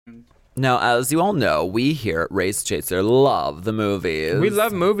Now, as you all know, we here at Race Chaser love the movies. We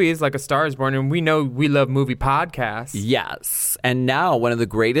love movies like A Star is Born, and we know we love movie podcasts. Yes. And now one of the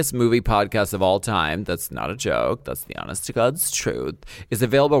greatest movie podcasts of all time, that's not a joke, that's the honest to God's truth, is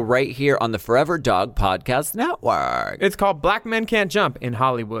available right here on the Forever Dog Podcast Network. It's called Black Men Can't Jump in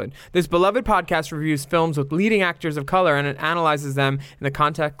Hollywood. This beloved podcast reviews films with leading actors of color, and it analyzes them in the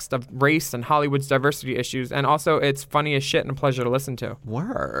context of race and Hollywood's diversity issues. And also, it's funny as shit and a pleasure to listen to.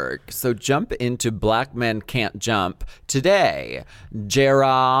 Work. So jump into Black Men Can't Jump today.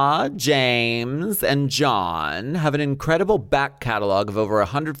 Jera, James, and John have an incredible back catalog of over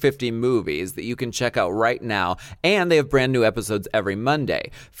 150 movies that you can check out right now, and they have brand new episodes every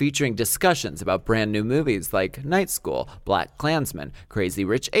Monday, featuring discussions about brand new movies like Night School, Black Klansman, Crazy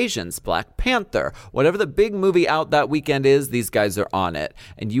Rich Asians, Black Panther. Whatever the big movie out that weekend is, these guys are on it,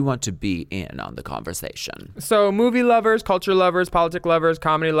 and you want to be in on the conversation. So movie lovers, culture lovers, politic lovers,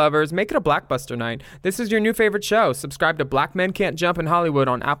 comedy lovers, make it a Blackbuster night. This is your new favorite show. Subscribe to Black Men Can't Jump in Hollywood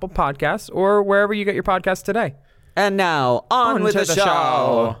on Apple Podcasts or wherever you get your podcasts today. And now, on with to the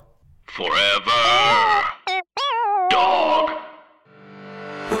show. Forever Dog.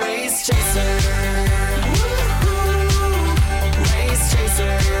 Race Chaser. Woo-hoo. Race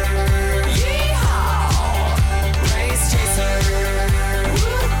Chaser. Yeehaw. Race Chaser.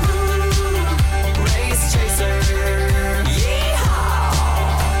 Woo-hoo. Race Chaser. Yeehaw.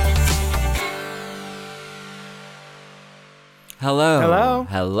 Hello.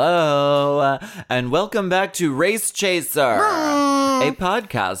 Hello. And welcome back to Race Chaser, a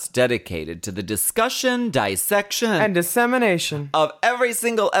podcast dedicated to the discussion, dissection, And dissemination. of every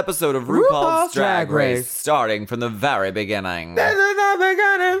single episode of RuPaul's Drag Race, starting from the very beginning. This is the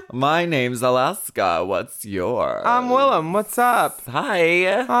beginning. My name's Alaska. What's yours? I'm Willem. What's up?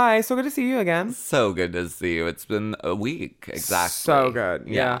 Hi. Hi. So good to see you again. So good to see you. It's been a week, exactly. So good.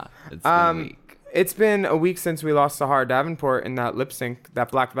 Yeah. It's been a week. It's been a week since we lost Sahara Davenport in that lip sync, that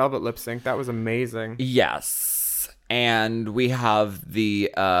Black Velvet lip sync. That was amazing. Yes. And we have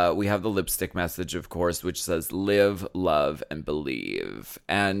the lipstick message, of course, which says live, love, and believe.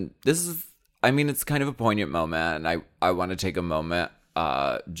 And this is, I mean, it's kind of a poignant moment. And I want to take a moment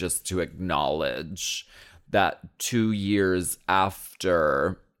just to acknowledge that 2 years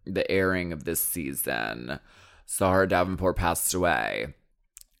after the airing of this season, Sahara Davenport passed away.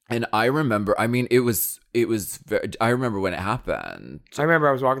 And I remember, I mean, I remember when it happened. I remember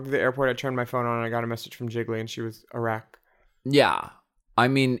I was walking through the airport, I turned my phone on, and I got a message from Jiggly, and she was a wreck. Yeah. I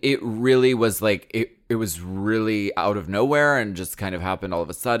mean, it really was like, it was really out of nowhere and just kind of happened all of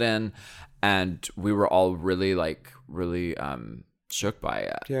a sudden. And we were all really shook by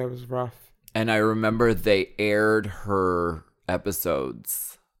it. Yeah, it was rough. And I remember they aired her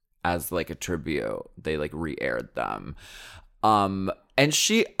episodes as like a tribute. They like re-aired them. And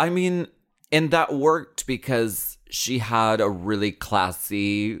and that worked because she had a really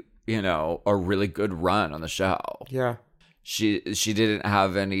classy, a really good run on the show. Yeah. She didn't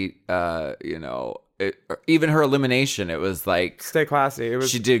have any, even her elimination, it was like, Stay classy. It was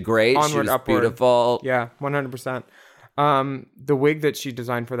she did great. Onward, She was upward. beautiful. Yeah, 100%. The wig that she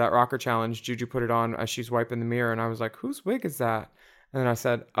designed for that rocker challenge, Juju put it on as she's wiping the mirror, and I was like, whose wig is that? And then I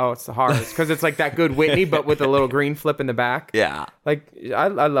said, oh, it's Sahara's, because it's like that good Whitney, but with a little green flip in the back. Yeah. Like, I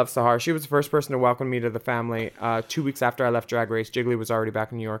love Sahara. She was the first person to welcome me to the family. 2 weeks after I left Drag Race, Jiggly was already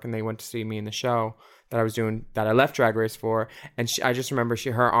back in New York, and they went to see me in the show that I was doing, that I left Drag Race for. And I just remember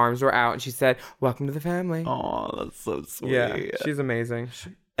her arms were out, and she said, welcome to the family. Oh, that's so sweet. Yeah, she's amazing.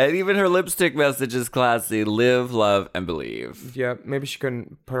 And even her lipstick message is classy. Live, love, and believe. Yeah, maybe she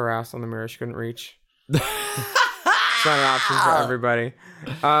couldn't put her ass on the mirror. She couldn't reach. It's not an option for everybody.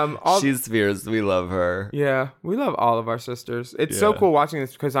 She's fierce. We love her. Yeah, we love all of our sisters. It's so cool watching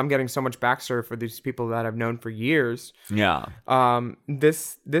this because I'm getting so much backstory for these people that I've known for years. Yeah.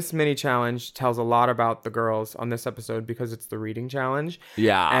 This mini challenge tells a lot about the girls on this episode because it's the reading challenge.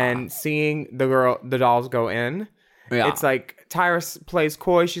 Yeah. And seeing the dolls go in, it's like Tyra plays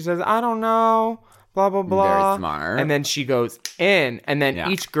coy. She says, I don't know, blah, blah, blah. Very smart. And then she goes in, and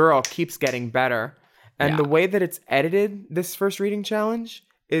then each girl keeps getting better. And the way that it's edited, this first reading challenge,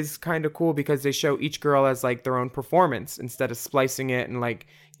 is kind of cool because they show each girl as like their own performance instead of splicing it and like,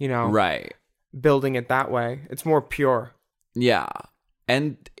 right, building it that way. It's more pure. Yeah.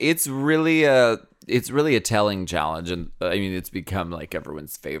 And it's really a telling challenge. And I mean, it's become like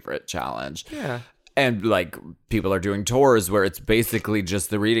everyone's favorite challenge. Yeah. And like people are doing tours where it's basically just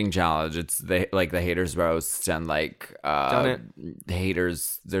the reading challenge. It's the haters roast and like Done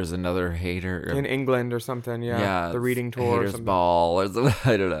haters. There's another hater in England or something. Yeah, the it's reading tour or haters something. ball or something.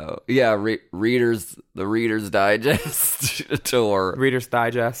 I don't know. Yeah, the Reader's Digest tour. Reader's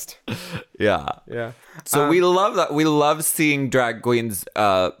Digest. Yeah. Yeah. So we love that. We love seeing drag queens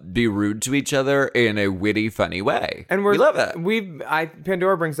be rude to each other in a witty, funny way. And we love it.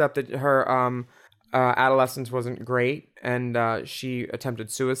 Pandora brings up that her adolescence wasn't great, and she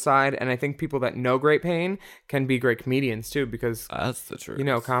attempted suicide. And I think people that know great pain can be great comedians too, because That's the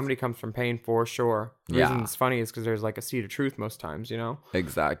truth. comedy comes from pain for sure. The Yeah. reason it's funny is because there's like a seed of truth most times.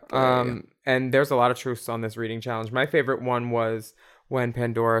 Exactly. And there's a lot of truths on this reading challenge. My favorite one was when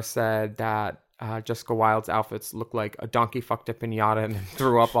Pandora said that Jessica Wilde's outfits looked like a donkey fucked a pinata and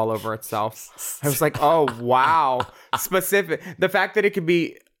threw up all over itself. I was like, oh, wow. Specific. The fact that it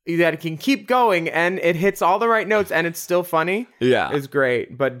can keep going and it hits all the right notes and it's still funny Yeah. is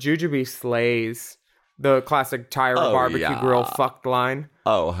great. But Jujubee slays the classic Tyra barbecue yeah. grill fucked line.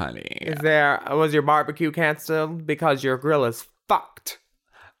 Oh, honey. Was your barbecue canceled because your grill is fucked?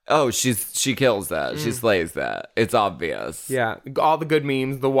 Oh, she kills that. She slays that. It's obvious. Yeah, all the good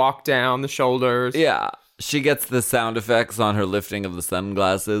memes, the walk down, the shoulders. Yeah. She gets the sound effects on her lifting of the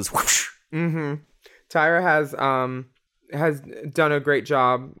sunglasses. Whoosh. Tyra has done a great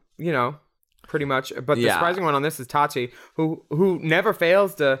job, pretty much. But the Yeah. surprising one on this is Tati, who never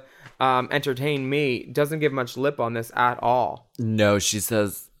fails to entertain me, doesn't give much lip on this at all. No, she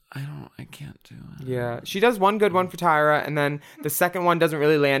says, I can't do it. Yeah, she does one good one for Tyra, and then the second one doesn't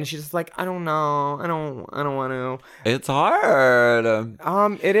really land. She's just like, I don't know, I don't want to. It's hard.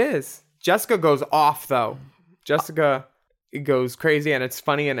 It is. Jessica goes off though. Jessica goes crazy, and it's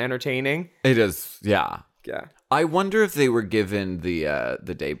funny and entertaining. It is, yeah. Yeah. I wonder if they were given the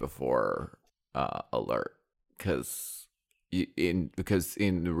day before alert, because in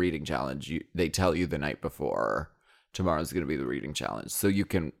the reading challenge they tell you the night before tomorrow's going to be the reading challenge, so you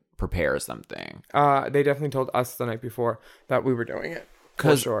can prepare something. They definitely told us the night before that we were doing it. For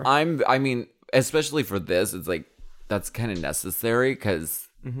Because sure. I mean, especially for this, it's like that's kind of necessary because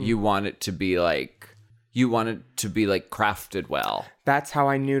you want it to be like crafted well. That's how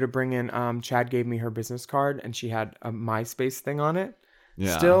I knew to bring in. Chad gave me her business card, and she had a MySpace thing on it.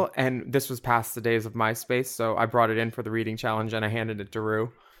 Yeah. Still, and this was past the days of MySpace, so I brought it in for the reading challenge, and I handed it to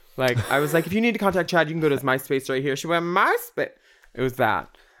Rue. Like, I was like, if you need to contact Chad, you can go to his MySpace right here. She went, MySpace. It was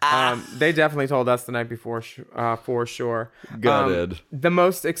that. They definitely told us the night before, for sure. Gutted. The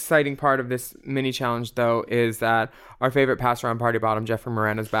most exciting part of this mini challenge, though, is that our favorite passer on Party Bottom, Jeffrey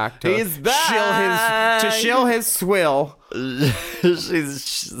Moran, is back to He's back! shill his swill. She's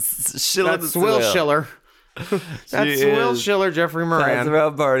shilling That's Swill Schiller. That's She Will is. Schiller, Jeffrey That's Moran.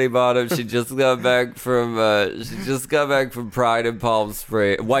 about Party Bottom. She just got back from Pride in Palm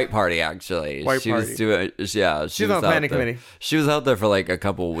Springs. White Party, actually. White she Party. was doing, yeah. She She's was on the out planning there. committee. She was out there for like a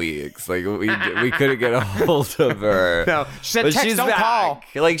couple weeks. Like we couldn't get a hold of her. No, she said, But "Text, she's don't back. call."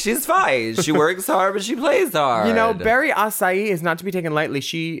 Like she's fine. She works hard, but she plays hard. Barry Acai is not to be taken lightly.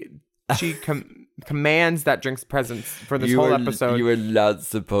 She commands that drink's presence for this whole episode. You were not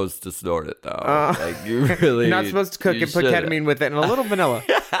supposed to snort it though. Like you really. You're not supposed to cook you and put shouldn't. ketamine with it and a little vanilla.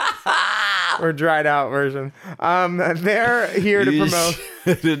 Or dried out version. They're here to You promote.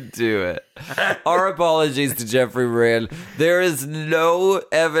 shouldn't do it. Our apologies to Jeffrey Moran. There is no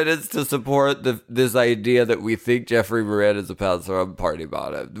evidence to support this idea that we think Jeffrey Moran is a passer on Party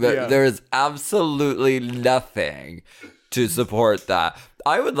Bottom. Yeah. There is absolutely nothing to support that.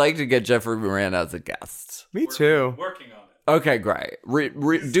 I would like to get Jeffrey Moran as a guest. Me too. Working on it. Okay, great.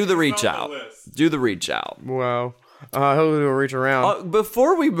 Do the reach he's on out. the list. Do the reach out. Wow. He'll do a reach around.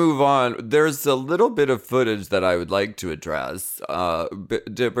 Before we move on, there's a little bit of footage that I would like to address.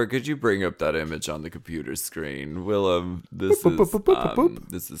 Dipper, could you bring up that image on the computer screen? Willem, this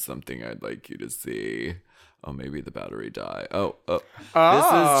is something I'd like you to see. Oh, maybe the battery died. Oh. This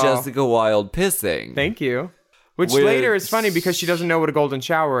is Jessica Wilde pissing. Thank you. Which Which- later is funny because she doesn't know what a golden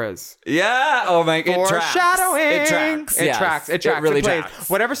shower is. Yeah. Oh my. It tracks. Foreshadowing. It tracks. It yes. tracks. It tracks. really It plays. tracks.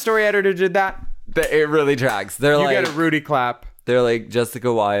 Whatever story editor did that, It really tracks. They're you like get a Rudy clap. they're like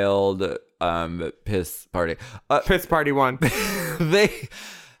Jessica Wilde piss party. Piss party one.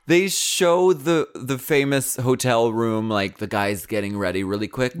 They show the famous hotel room, like the guys getting ready really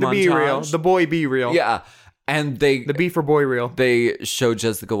quick. The B reel. The boy B reel. Yeah. And The B for boy reel. they show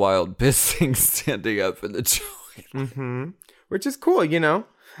Jessica Wilde pissing standing up in the toilet. Which is cool, you know.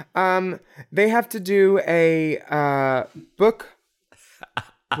 They have to do a book.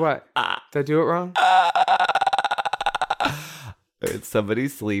 What? Did I do it wrong? It's somebody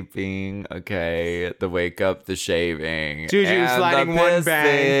sleeping. Okay. The wake up, the shaving. Juju and sliding the one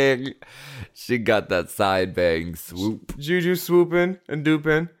bang. pissing. She got that side bang swoop. Juju swooping and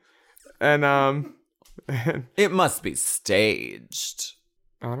duping. And, It must be staged.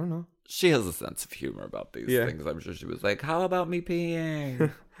 I don't know. She has a sense of humor about these Yeah. things. I'm sure she was like, how about me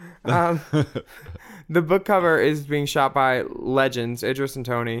peeing? The book cover is being shot by legends, Idris and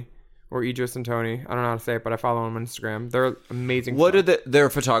Tony. Or Idris and Tony. I don't know how to say it, but I follow them on Instagram. They're amazing. What are they're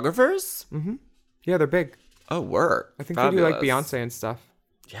photographers? Yeah, they're big. Oh, work. I think they do like Fabulous. Beyonce and stuff.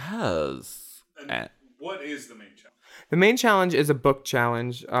 Yes. And- What is the main challenge? The main challenge is a book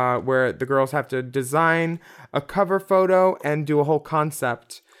challenge where the girls have to design a cover photo and do a whole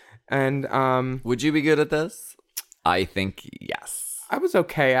concept. And Would you be good at this? I think yes. I was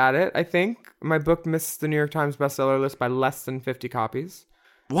okay at it, I think. My book missed the New York Times bestseller list by less than 50 copies.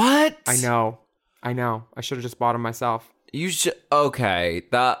 What? I know. I should have just bought them myself You should. Okay.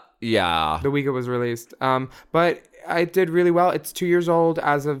 Yeah. the week it was released. But I did really well. It's 2 years old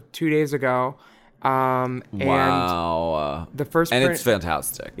as of 2 days ago. And Wow. the first And print, it's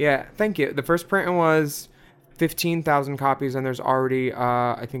fantastic. yeah, thank you. The first print was 15,000 copies, and there's already,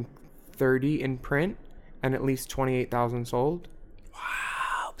 I think, 30 in print and at least 28,000 sold.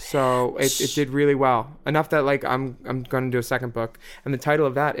 Wow. So it did really well. Enough that, like, I'm going to do a second book. And the title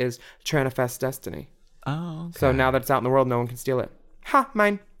of that is Tranifest Destiny. Oh. Okay. So now that it's out in the world, no one can steal it. Ha,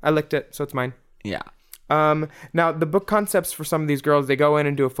 mine. I licked it, so it's mine. Yeah. Now the book concepts for some of these girls, they go in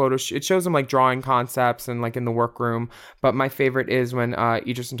and do a photo it shows them like drawing concepts and like in the workroom. But my favorite is when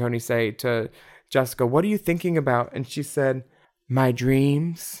Idris and Tony say to Jessica, "What are you thinking about?" And she said, "My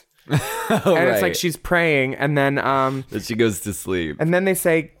dreams." And it's like she's praying, and then That she goes to sleep. and then they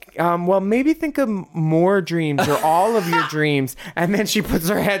say, well, maybe think of more dreams or all of your dreams. And then she puts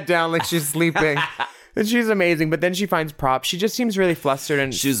her head down like she's sleeping. And she's amazing. But then she finds props. She just seems really flustered.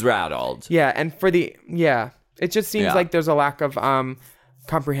 And She's rattled. yeah, and it just seems Yeah. like there's a lack of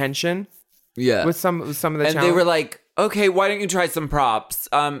comprehension Yeah. with some of the and they challenge. were like, okay, why don't you try some props?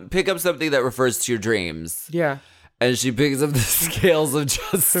 Pick up something that refers to your dreams. yeah. And she picks up the scales of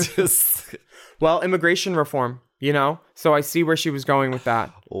justice. Well, immigration reform, you know? So I see where she was going with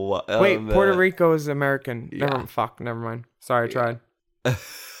that. Wait, Puerto Rico is American. Never mind. Sorry, I tried.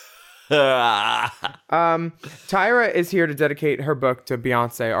 Tyra is here to dedicate her book to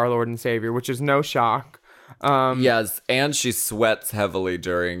Beyonce, our Lord and Savior, which is no shock. Yes, and she sweats heavily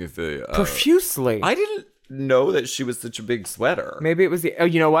during the... Profusely. I didn't know that she was such a big sweater. Maybe it was the... Oh,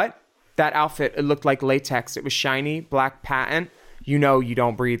 you know what? That outfit, it looked like latex. It was shiny, black patent. You know you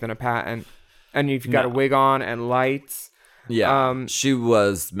don't breathe in a patent. And you've got a wig on and lights. Yeah, she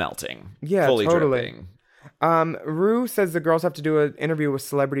was melting. Yeah, fully totally. dripping. Rue says the girls have to do an interview with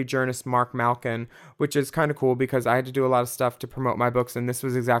celebrity journalist Mark Malkin, which is kind of cool because I had to do a lot of stuff to promote my books, and this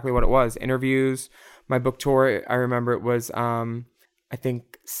was exactly what it was. Interviews, my book tour, I remember it was, I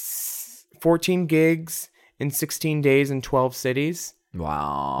think, 14 gigs in 16 days in 12 cities.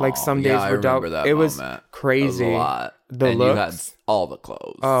 Wow. Like, some days I were dope. remember that It was moment. crazy. It was a lot. The and you had looks. all the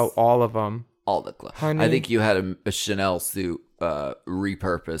clothes. Oh, all of them. All the clothes. Honey. I think you had a Chanel suit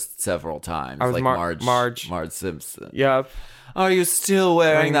repurposed several times. I was like Marge. Marge Simpson. Yep. Are you still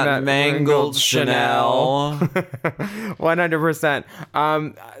wearing that mangled Chanel?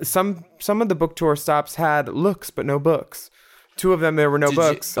 100%. Some of the book tour stops had looks, but no books. Two of them, there were no Did you-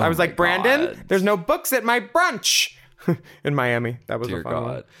 books. oh I was my like, Brandon, God. there's no books at my brunch in Miami. That was Dear a fun God.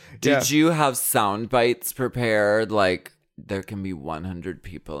 one. Did you have sound bites prepared? Like, there can be 100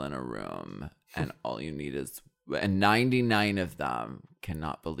 people in a room, and all you need is... And 99 of them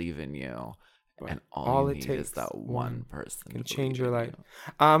cannot believe in you. And all you it need takes is that one person Can to change believe your in life.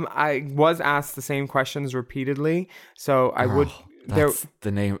 you. I was asked the same questions repeatedly, so I would. That's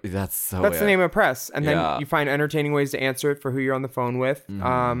the name. That's so. That's the name of press, and then Yeah. you find entertaining ways to answer it for who you're on the phone with.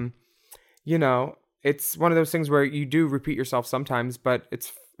 You know, it's one of those things where you do repeat yourself sometimes, but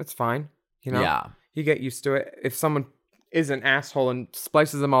it's fine. You know, Yeah. you get used to it. If someone is an asshole and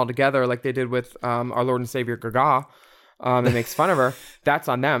splices them all together like they did with our Lord and Savior Gaga, and makes fun of her, that's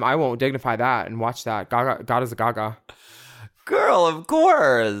on them. I won't dignify that and watch that. God is a Gaga. Girl, of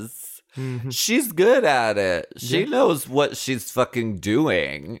course. She's good at it. She knows what she's fucking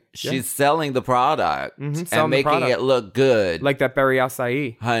doing. She's selling the product selling and the making product. it look good. Like that Berry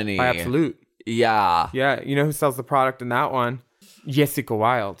Acai. Honey. By Absolute. Yeah. Yeah, you know who sells the product in that one? Jessica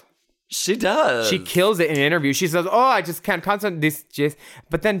Wilde. She does. She kills it in an interview. She says, "Oh, I just can't concentrate this." Just,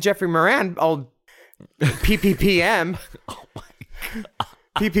 but then Jeffrey Moran, old PPPM, oh my God.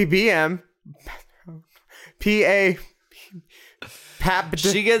 PPBM,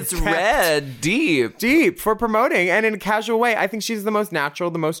 She gets red deep. for promoting and in a casual way. I think she's the most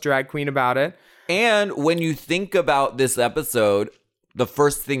natural, the most drag queen about it. And when you think about this episode, the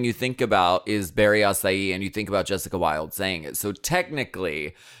first thing you think about is Barry Acai, and you think about Jessica Wilde saying it. So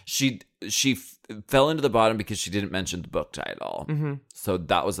technically, she fell into the bottom because she didn't mention the book title. Mm-hmm. So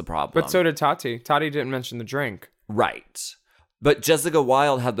that was a problem. But so did Tati. Tati didn't mention the drink. Right. But Jessica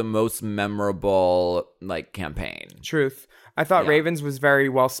Wilde had the most memorable campaign. Truth. I thought Raven's was very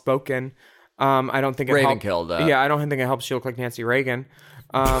well spoken. I don't think it Raven helped. killed it. Yeah, I don't think it helps she look like Nancy Reagan.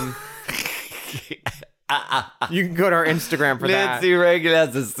 You can go to our Instagram for Nancy Reagan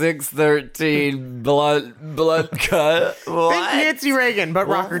has a 6'13" blunt cut. What? that. Think Nancy Reagan, but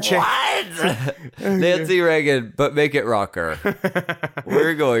rocker chick. What? Nancy Reagan, but make it rocker.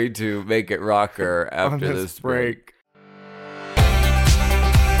 We're going to make it rocker after this break.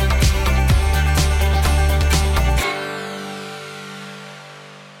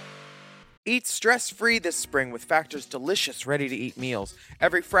 Eat stress-free this spring with Factor's delicious, ready-to-eat meals.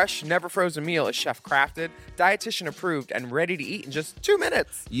 Every fresh, never-frozen meal is chef-crafted, dietitian-approved, and ready to eat in just 2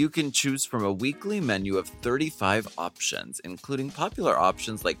 minutes. You can choose from a weekly menu of 35 options, including popular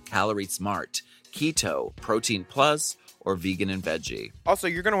options like Calorie Smart, Keto, Protein Plus, or Vegan and Veggie. Also,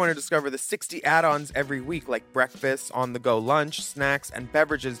 you're going to want to discover the 60 add-ons every week, like breakfast, on-the-go lunch, snacks, and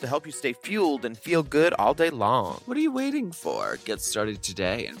beverages to help you stay fueled and feel good all day long. What are you waiting for? Get started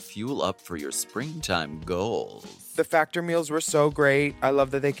today and fuel up for your springtime goals. The Factor meals were so great. I love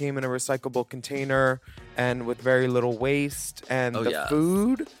that they came in a recyclable container and with very little waste. And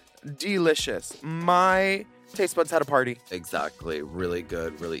food, delicious. My taste buds had a party. Exactly. Really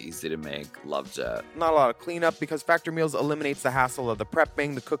good, really easy to make. Loved it. Not a lot of cleanup because Factor Meals eliminates the hassle of the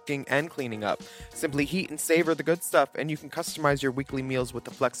prepping, the cooking, and cleaning up. Simply heat and savor the good stuff, and you can customize your weekly meals with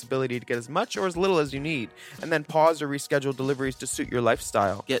the flexibility to get as much or as little as you need, and then pause or reschedule deliveries to suit your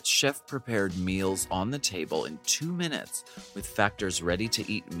lifestyle. Get chef-prepared meals on the table in 2 minutes with Factor's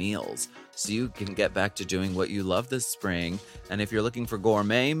ready-to-eat meals, so you can get back to doing what you love this spring. And if you're looking for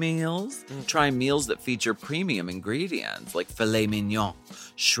gourmet meals, try meals that feature premium ingredients like filet mignon,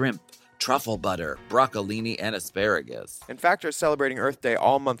 shrimp, truffle butter, broccolini, and asparagus. And Factor is celebrating Earth Day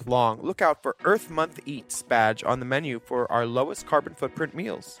all month long. Look out for Earth Month Eats badge on the menu for our lowest carbon footprint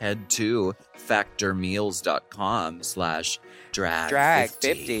meals. Head to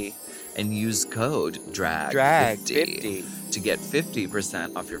factormeals.com/drag50 and use code DRAG50 to get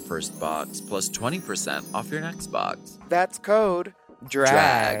 50% off your first box plus 20% off your next box. That's code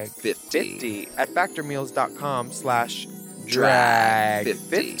DRAG50 at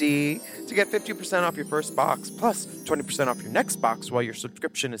factormeals.com/drag50 to get 50% off your first box plus 20% off your next box while your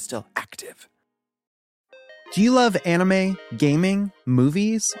subscription is still active. Do you love anime, gaming,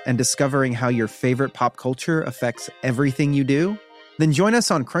 movies, and discovering how your favorite pop culture affects everything you do? Then join us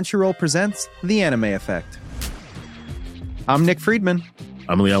on Crunchyroll Presents The Anime Effect. I'm Nick Friedman.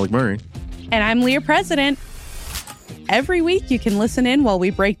 I'm Lee Alec Murray. And I'm Leah President. Every week you can listen in while we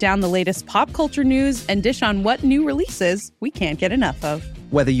break down the latest pop culture news and dish on what new releases we can't get enough of.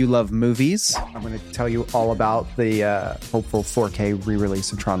 Whether you love movies, I'm going to tell you all about the hopeful 4K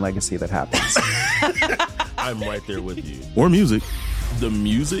re-release of Tron Legacy that happens. I'm right there with you. Or music. The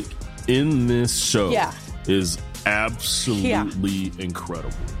music in this show is absolutely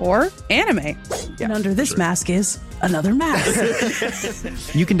incredible. Or anime. And under this mask is another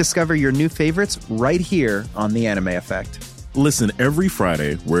mask. you can discover your new favorites right here on The Anime Effect. Listen every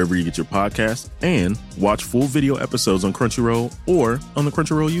Friday wherever you get your podcast and watch full video episodes on Crunchyroll or on the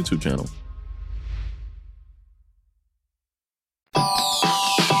Crunchyroll YouTube channel.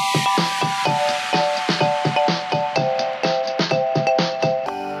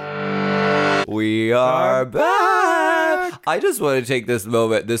 We are back. I just want to take this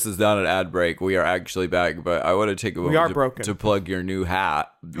moment. This is not an ad break. We are actually back, but I want to take a moment to plug your new hat,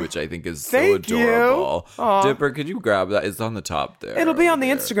 which I think is so adorable. Dipper, could you grab that? It's on the top there. It'll be on the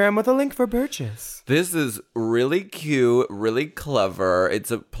Instagram with a link for purchase. This is really cute, really clever. It's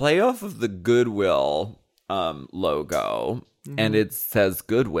a play off of the Goodwill logo. Mm-hmm. And it says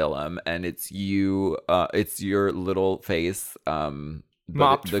Goodwillum, and it's you. It's your little face.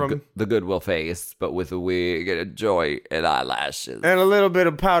 The Goodwill face, but with a wig and a joy and eyelashes. And a little bit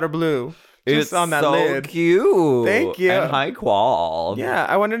of powder blue. It's on that lid. Cute. Thank you. And high qual. Yeah,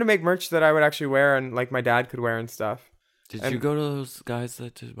 I wanted to make merch that I would actually wear and like my dad could wear and stuff. Did you go to those guys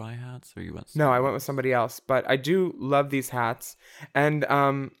that did my hats, or you went? No, I went with somebody else. But I do love these hats, and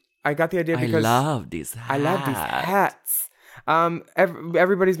I got the idea because I love these hats.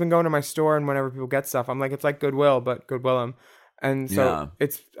 Everybody's been going to my store, and whenever people get stuff, I'm like, it's like Goodwill, but Goodwillum. And so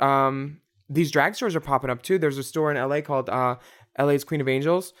it's these drag stores are popping up too. There's a store in LA called LA's Queen of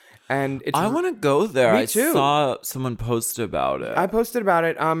Angels, and it's I want to go there. Me I too. saw someone post about it. I posted about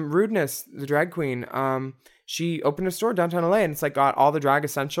it. Rudeness, the drag queen. She opened a store downtown LA, and it's like got all the drag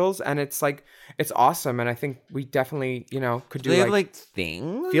essentials, and it's like it's awesome. And I think we definitely, could do they have like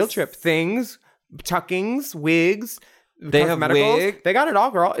things, field trip things, tuckings, wigs. They have cosmeticals. wig. They got it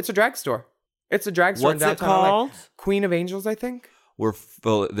all, girl. It's a drag store. It's a drag store What's in it downtown called? LA. Queen of Angels, I think.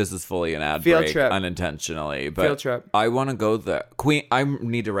 This is fully an ad Field break trip. unintentionally, but Field trip. I want to go there. I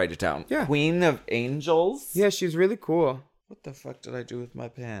need to write it down. Yeah. Queen of Angels. Yeah, she's really cool. What the fuck did I do with my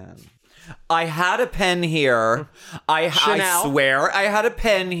pen? I had a pen here. I Chanel? swear I had a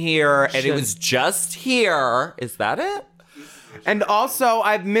pen here, and it was just here. Is that it? And also,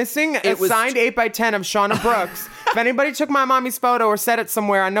 I'm missing a was signed 8x10 of Shauna Brooks. If anybody took my mommy's photo or set it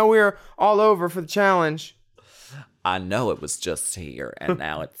somewhere, I know we were all over for the challenge. I know it was just here, and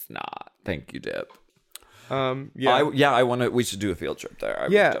now it's not. Thank you, Dip. Yeah. I want to. We should do a field trip there. I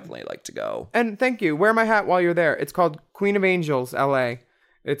would definitely like to go. And thank you. Wear my hat while you're there. It's called Queen of Angels, LA.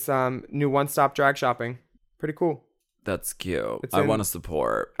 It's new one-stop drag shopping. Pretty cool. That's cute. It's I in- want to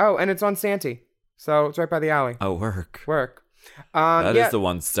support. Oh, and it's on Santee. So it's right by the alley. Oh, work. That That is the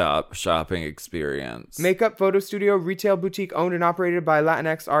one-stop shopping experience. Makeup, photo studio, retail boutique owned and operated by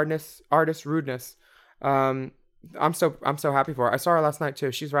Latinx artist Rudeness. I'm so happy for her. I saw her last night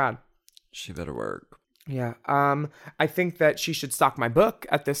too. She's rad. She better work. Yeah. I think that she should stock my book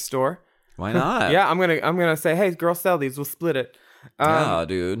at this store. Why not? Yeah, I'm gonna say, hey, girl, sell these. We'll split it. Yeah,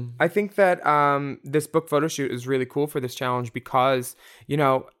 dude. I think that this book photo shoot is really cool for this challenge because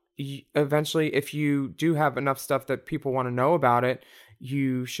eventually, if you do have enough stuff that people want to know about it,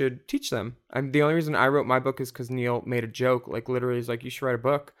 you should teach them. And the only reason I wrote my book is because Neil made a joke, like literally, he's like, you should write a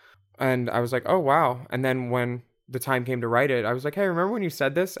book, and I was like, oh wow. And then when the time came to write it, I was like, hey, remember when you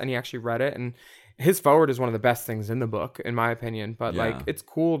said this? And he actually read it, and his forward is one of the best things in the book, in my opinion. But like, it's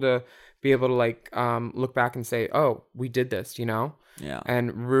cool to be able to like look back and say, oh, we did this, Yeah.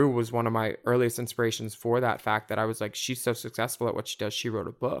 And Rue was one of my earliest inspirations for that fact that I was like, she's so successful at what she does. She wrote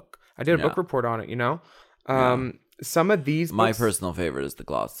a book. I did a book report on it, Some of these books, My personal favorite is the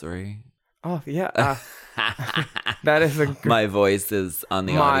glossary. Oh, yeah. That is a My voice is on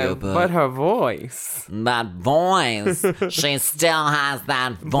the audiobook. But her voice. That voice. She still has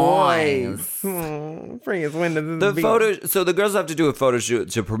that voice. Freeze, when does The this photo. So the girls have to do a photo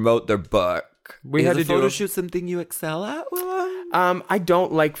shoot to promote their book. We is had a to do photo a- shoot something you excel at? I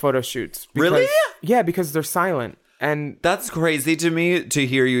don't like photo shoots. Really? Yeah, because they're silent. And That's crazy to me to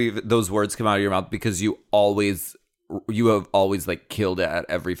hear those words come out of your mouth because you have always like killed it at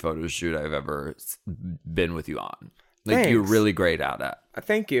every photo shoot I've ever been with you on. Like you're Thanks. really great at it.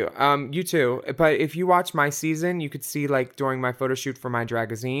 Thank you. You too. But if you watch my season, you could see like during my photo shoot for my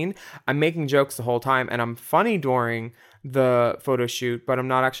Dragazine, I'm making jokes the whole time and I'm funny during the photo shoot, but I'm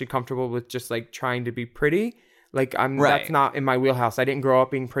not actually comfortable with just like trying to be pretty. Like that's not in my wheelhouse. I didn't grow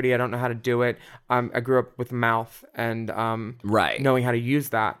up being pretty. I don't know how to do it. I grew up with a mouth and knowing how to use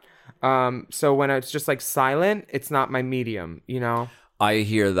that. So when it's just like silent, it's not my medium, I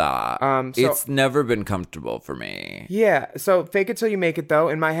hear that. So- it's never been comfortable for me. Yeah, so fake it till you make it, though.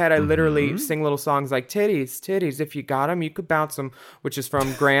 In my head, I literally sing little songs like titties, titties. If you got them, you could bounce them, which is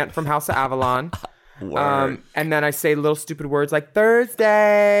from Grant from House of Avalon. And then I say little stupid words like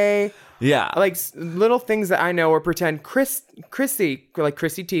Thursday. Yeah. Like little things that I know or pretend Chrissy, like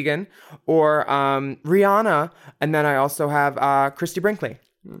Chrissy Teigen or Rihanna. And then I also have Christy Brinkley.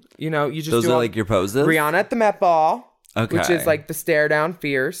 You just Those do are all- like your poses? Rihanna at the Met Ball. Okay. Which is like the stare down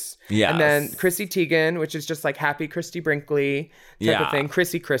fierce. Yes. And then Chrissy Teigen, which is just like happy Christy Brinkley type of thing.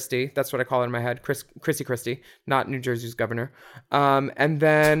 Christy. That's what I call it in my head. Chrissy Christie, not New Jersey's governor. And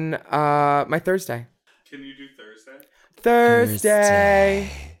then my Thursday. Can you do Thursday?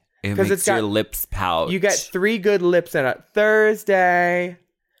 Thursday. It 'Cause makes it's got- your lips pout. You get 3 good lips in it. Thursday.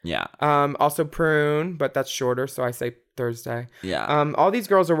 Yeah. Also prune, but that's shorter, so I say Thursday. Yeah. All these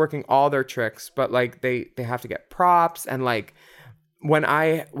girls are working all their tricks, but like they have to get props and like when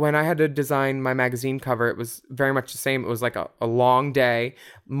I had to design my magazine cover, it was very much the same. It was like a long day,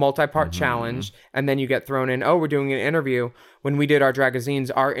 multi-part challenge, and then you get thrown in, oh, we're doing an interview. When we did our Dragazines,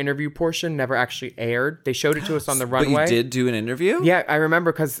 our interview portion never actually aired. They showed it to us on the runway. But you did do an interview? Yeah, I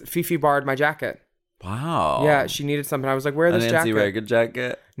remember because Fifi borrowed my jacket. Wow. Yeah, she needed something. I was like, wear A this Nancy jacket. Reagan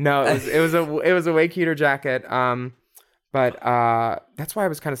jacket? No, it was a way cuter jacket. But that's why I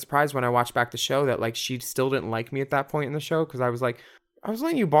was kind of surprised when I watched back the show that like she still didn't like me at that point in the show because I was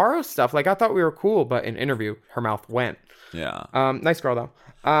letting you borrow stuff. Like I thought we were cool, but in interview, her mouth went. Yeah. Nice girl though.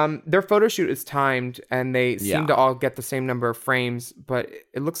 Their photo shoot is timed, and they seem to all get the same number of frames, but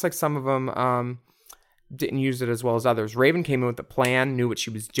it looks like some of them didn't use it as well as others. Raven came in with a plan, knew what she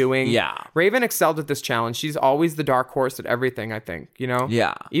was doing. Yeah. Raven excelled at this challenge. She's always the dark horse at everything, I think, you know?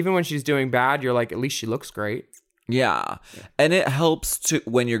 Yeah. Even when she's doing bad, you're like, at least she looks great. Yeah. And it helps to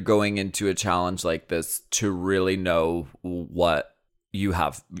when you're going into a challenge like this to really know what you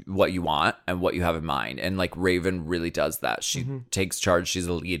want and what you have in mind. And like Raven really does that. She takes charge. She's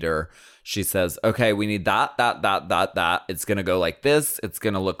a leader. She says, okay, we need that. It's going to go like this. It's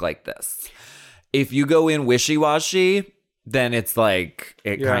going to look like this. If you go in wishy-washy, then it's like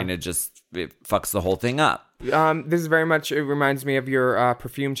it kind of just it fucks the whole thing up. This is very much, it reminds me of your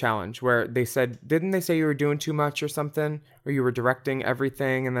perfume challenge where they said, didn't they say you were doing too much or something? Or you were directing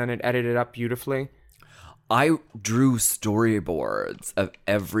everything and then it edited up beautifully? I drew storyboards of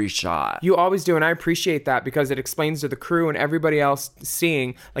every shot. You always do, and I appreciate that because it explains to the crew and everybody else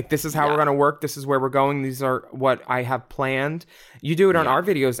seeing, like, this is how we're going to work, this is where we're going, these are what I have planned. You do it on our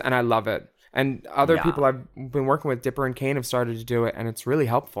videos, and I love it. And other people I've been working with, Dipper and Kane, have started to do it, and it's really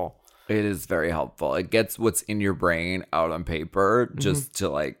helpful. It is very helpful. It gets what's in your brain out on paper just to,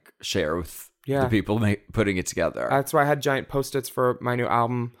 like, share with the people putting it together. That's why I had giant Post-its for my new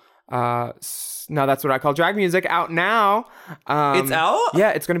album. Now that's what I call drag music, out now. It's out?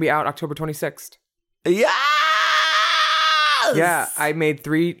 Yeah, it's going to be out October 26th. Yes! Yeah, I made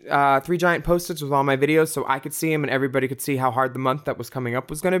three giant Post-its with all my videos so I could see them and everybody could see how hard the month that was coming up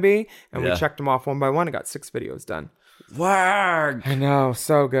was going to be. And we checked them off one by one and got 6 videos done. Work! I know,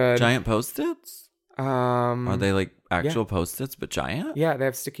 so good. Giant Post-its? Are they like actual Post-its but giant? Yeah, they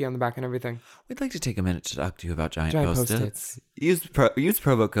have sticky on the back and everything. We'd like to take a minute to talk to you about giant Post-its. Use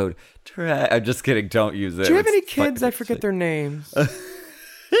promo code I'm just kidding, don't use it. Do you have any kids? I forget their names.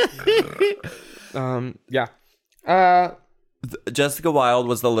 Jessica Wilde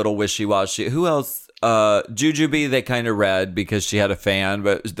was the little wishy-washy. Who else? Jujubee, they kind of read because she had a fan,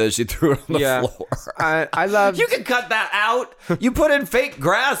 but then she threw it on the floor. I love... You can cut that out. You put in fake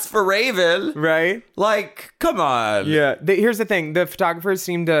grass for Raven. Right? Like, come on. Yeah. Here's the thing. The photographers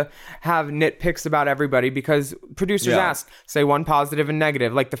seem to have nitpicks about everybody because producers ask, say one positive and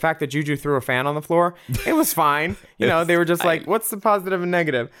negative. Like the fact that Juju threw a fan on the floor, it was fine. You know, they were just like, what's the positive and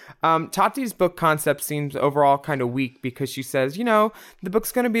negative? Tati's book concept seems overall kind of weak because she says, you know, the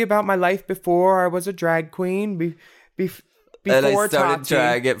book's going to be about my life before I was a drag queen. Before and I started Tati.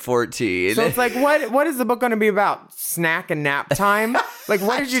 drag at 14. So it's like, what is the book going to be about? Snack and nap time? Like,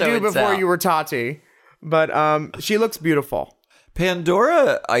 what did you do before you were Tati? But she looks beautiful.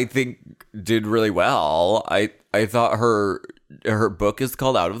 Pandora, I think, did really well. I thought her book is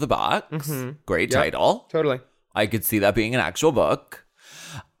called Out of the Box. Great title. Totally. I could see that being an actual book.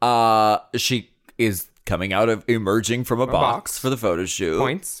 She is coming out of emerging from a box for the photo shoot.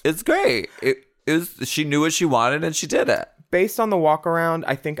 Points. It's great. She knew what she wanted and she did it. Based on the walk around,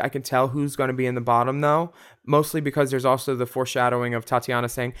 I think I can tell who's going to be in the bottom, though. Mostly because there's also the foreshadowing of Tatiana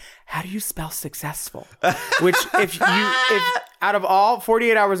saying, "How do you spell successful?" Which, if out of all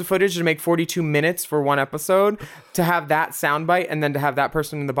 48 hours of footage to make 42 minutes for one episode, to have that soundbite and then to have that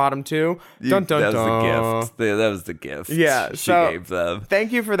person in the bottom too, dun dun dun. That was the gift. That was the gift. Yeah, she gave them.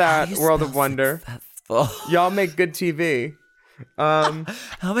 Thank you for that, World of Wonder. Successful? Y'all make good TV.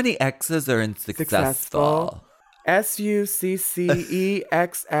 How many X's are in successful?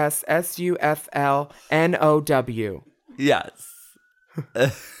 SUCCEXSSUFLNOW. Yes.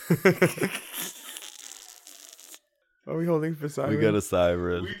 Are we holding for siren? We got a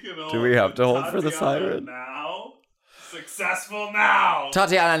siren. Do we have to hold for the siren? Now. Successful now.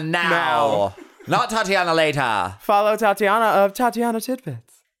 Tatiana now. Not Tatiana later. Follow Tatiana of Tatiana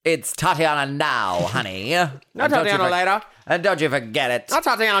Tidbits. It's Tatiana now, honey. Not Tatiana later. And don't you forget it. Not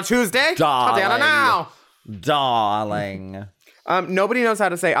Tatiana Tuesday. Darling. Tatiana now. Darling. Nobody knows how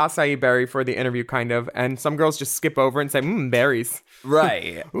to say acai berry for the interview, kind of, and some girls just skip over and say, berries.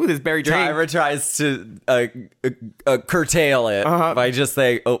 Right. Ooh, this berry drink. Tyra tries to curtail it by just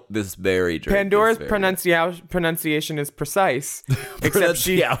saying, "Oh, this berry drink." Pandora's pronunciation is precise, except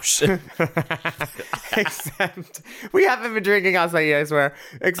except we haven't been drinking acai, I swear.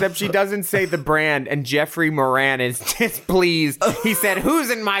 Except she doesn't say the brand, and Jeffrey Moran is displeased. He said, "Who's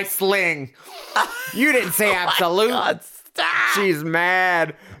in my sling? You didn't say Absolute." Oh She's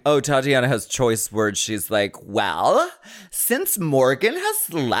mad. Oh, Tatiana has choice words. She's like, well, since Morgan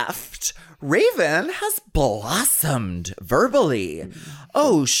has left, Raven has blossomed verbally.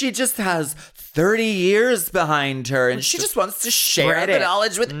 Oh, she just has 30 years behind her, and she just wants to share Spread the it.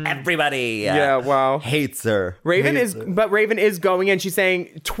 knowledge with everybody. Yeah, wow. Hates her. Raven is going in. She's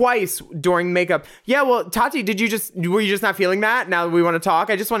saying twice during makeup. Yeah, well, Tati, were you just not feeling that? Now we want to talk.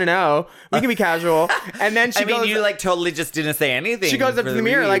 I just want to know. We can be casual. And then she goes. You like totally just didn't say anything. She goes up to the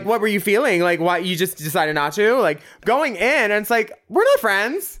mirror, like, what were you feeling? Like, why you just decided not to? Like, going in, and it's like, we're not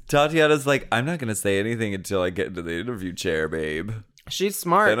friends. Tatiana's like, I'm not gonna say anything until I get into the interview chair, babe. She's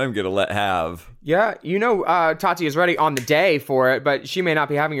smart. Then I'm gonna let have. Yeah, Tati is ready on the day for it, but she may not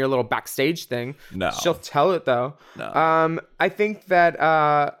be having your little backstage thing. No. She'll tell it though. No. I think that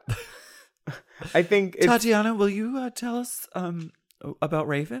Tatiana, will you tell us about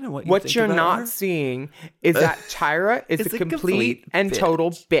Raven and what you what think you're about not her? seeing is that Tyra is a complete and bitch.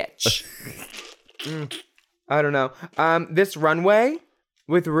 total bitch. I don't know. This runway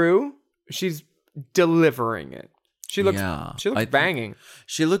with Rue, she's delivering it. She looks banging.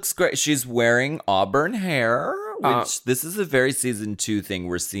 She looks great. She's wearing auburn hair, which this is a very season 2 thing.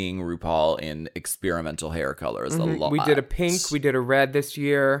 We're seeing RuPaul in experimental hair colors a lot. We did a pink, we did a red this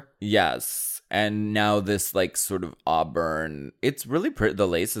year. Yes. And now this like sort of auburn. It's really pretty. The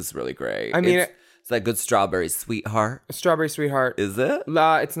lace is really great. I mean, it's that good strawberry sweetheart. Strawberry Sweetheart. Is it?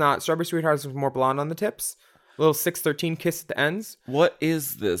 It's not. Strawberry Sweetheart is more blonde on the tips. A little 613 kiss at the ends. What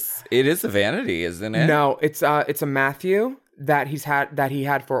is this? It is a vanity, isn't it? No, it's a Matthew that he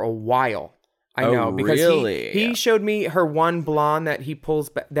had for a while. I Oh, know because really? he showed me her one blonde that he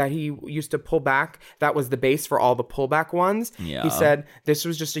used to pull back. That was the base for all the pullback ones. Yeah. He said this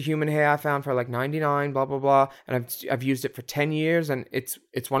was just a human hair I found for like 99, blah blah blah, and I've used it for 10 years, and it's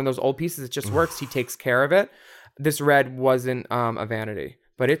one of those old pieces. It just works. He takes care of it. This red wasn't a vanity,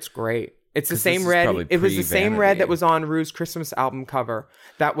 but it's great. It's the same red. It was the same red that was on Rue's Christmas album cover.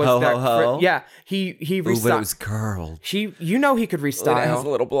 That was yeah. He Ooh, but it was curled. he could restyle. It has a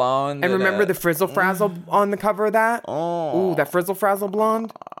little blonde. And remember the frizzle frazzle on the cover of that? Ooh, that frizzle frazzle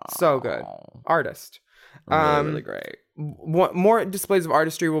blonde. So good. Artist. Really great. More displays of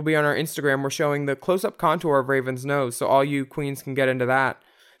artistry will be on our Instagram. We're showing the close-up contour of Raven's nose, so all you queens can get into that.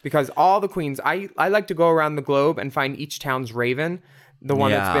 Because all the queens, I like to go around the globe and find each town's Raven. The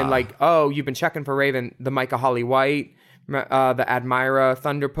one that's been like, oh, you've been checking for Raven. The Micah Holly White, the Admira,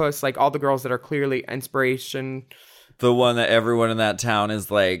 Thunderpuss, like all the girls that are clearly inspiration. The one that everyone in that town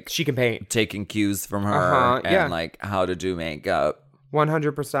is like, she can paint, taking cues from her, and like how to do makeup.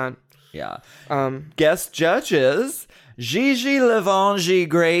 100%. Yeah. Guest judges: Gigi Lavangie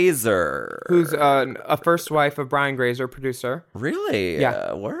Grazer, who's a first wife of Brian Grazer, producer. Really?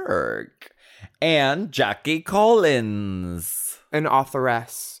 Yeah. Work. And Jackie Collins, an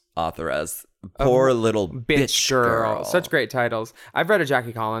authoress. Poor little bitch girl. Such great titles. I've read a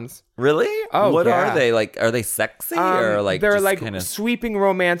Jackie Collins. Really? Oh, what yeah. are they like? Are they sexy or like they're just like kinda... sweeping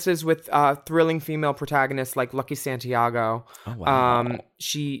romances with thrilling female protagonists like Lucky Santiago. Oh wow.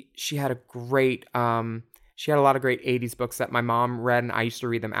 She had a great she had a lot of great 80s books that my mom read, and I used to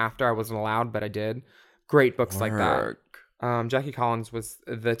read them after. I wasn't allowed, but I did. Great books like that. Jackie Collins was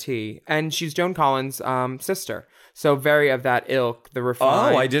the tea, and she's Joan Collins' sister. So very of that ilk, the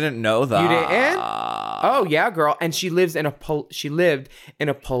refined. Oh, I didn't know that. You didn't? Oh yeah, girl. And she lived in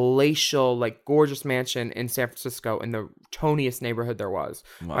a palatial, like gorgeous mansion in San Francisco in the toniest neighborhood there was.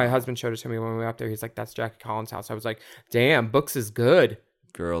 Wow. My husband showed it to me when we were up there. He's like, "That's Jackie Collins' house." I was like, "Damn, books is good."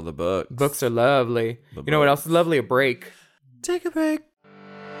 Girl, the books. Books are lovely. You know what else is lovely? A break. Take a break.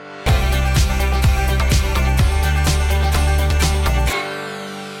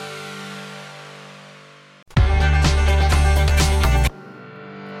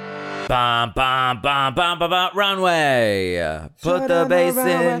 Bum, bum, bum, bum, bum, bum, runway. Put the bass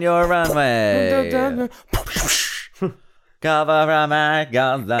in your runway. Cover from my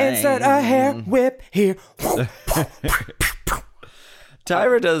guns. Insert a hair whip here.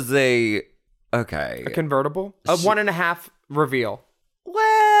 Tyra does a convertible, a 1.5 reveal.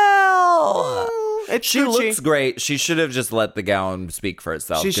 Well, she looks great. She should have just let the gown speak for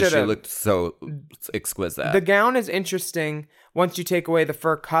itself. She looked so exquisite. The gown is interesting. Once you take away the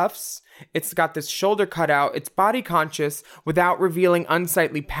fur cuffs, it's got this shoulder cutout. It's body conscious without revealing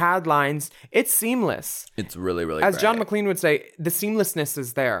unsightly pad lines. It's seamless. It's really, really As great. John McLean would say, the seamlessness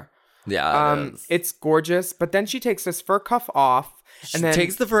is there. Yeah, it is. It's gorgeous. But then she takes this fur cuff off. And then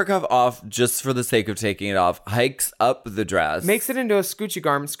takes the fur cuff off just for the sake of taking it off, hikes up the dress. Makes it into a Scoochie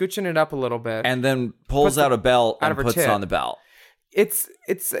garment, scooching it up a little bit. And then pulls out a belt and puts tit. on the belt. It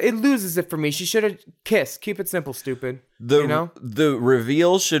loses it for me. She should have kissed. Keep it simple, stupid. The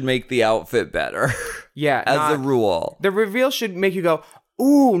reveal should make the outfit better. Yeah. As a rule. The reveal should make you go,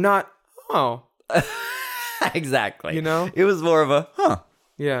 ooh, not, oh. Exactly. You know? It was more of a, huh.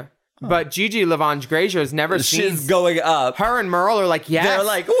 Yeah. But Gigi Lavange Grazier has never seen. She's going up. Her and Merle are like, yes. They're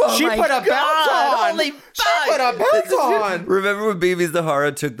like, oh she my put a belt God, on. holy She put a belt on. Remember when Baby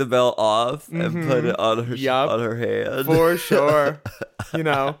Zahara took the belt off and put it on her on her hand? For sure. You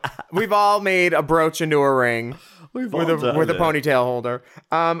know, we've all made a brooch into a ring with a ponytail holder.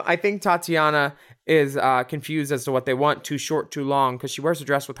 I think Tatiana is confused as to what they want, too short, too long, because she wears a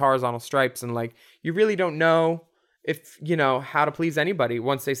dress with horizontal stripes, and like you really don't know if you know how to please anybody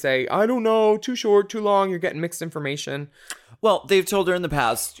once they say, I don't know, too short, too long. You're getting mixed information. Well, they've told her in the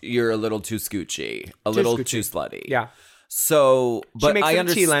past you're a little too scoochy, a little too slutty. Yeah. So, but she makes I it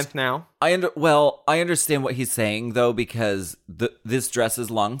understand T-length now. I understand what he's saying though, because this dress is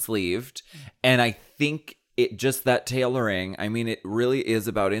long sleeved, and I think it just that tailoring. I mean, it really is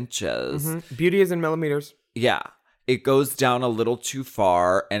about inches. Mm-hmm. Beauty is in millimeters. Yeah, it goes down a little too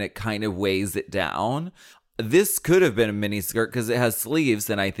far, and it kind of weighs it down. This could have been a mini skirt because it has sleeves,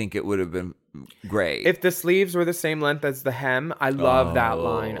 and I think it would have been great. If the sleeves were the same length as the hem, I love that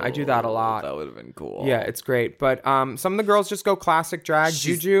line. I do that a lot. That would have been cool. Yeah, it's great. But some of the girls just go classic drag.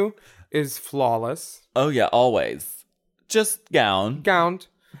 Juju is flawless. Oh yeah, always. Just gowned and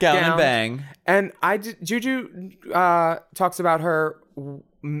bang. And Juju talks about her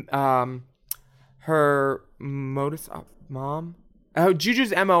modus mom.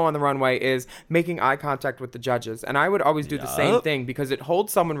 Juju's MO on the runway is making eye contact with the judges. And I would always do the same thing because it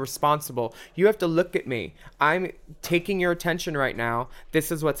holds someone responsible. You have to look at me. I'm taking your attention right now. This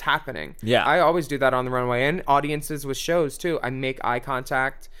is what's happening. Yeah. I always do that on the runway, and audiences with shows too. I make eye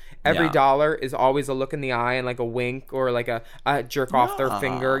contact. Every dollar is always a look in the eye and like a wink or like a jerk off their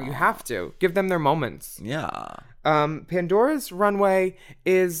finger. You have to give them their moments. Yeah. Pandora's runway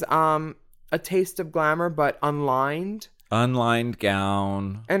is a taste of glamour, but unlined. Unlined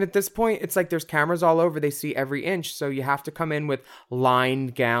gown. And at this point, it's like there's cameras all over. They see every inch. So you have to come in with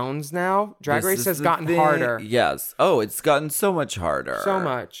lined gowns now. Drag Race has gotten harder. Yes. Oh, it's gotten so much harder. So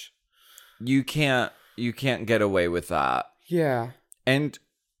much. You can't get away with that. Yeah.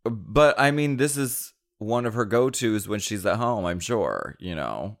 But I mean, this is one of her go-tos when she's at home, I'm sure, you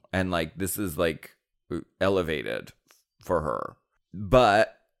know. And like this is like elevated for her.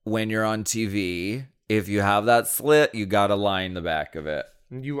 But when you're on TV, if you have that slit, you gotta line the back of it.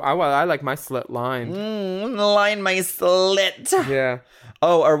 I like my slit lined. Line my slit. Yeah.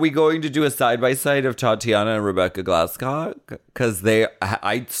 Oh, are we going to do a side-by-side of Tatiana and Rebecca Glasscock? Because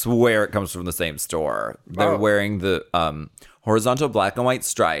I swear it comes from the same store. They're wearing the horizontal black and white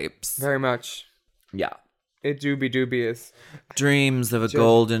stripes. Very much. Yeah. It do be dubious. Dreams of a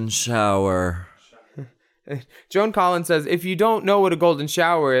golden shower. Joan Collins says, if you don't know what a golden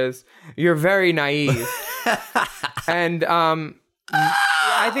shower is, you're very naive. And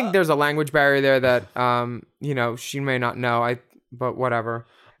I think there's a language barrier there that, she may not know. But whatever.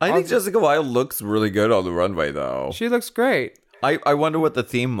 I think Jessica Wilde looks really good on the runway, though. She looks great. I wonder what the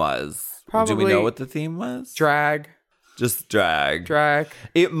theme was. Probably. Do we know what the theme was? Drag. Just drag. Drag.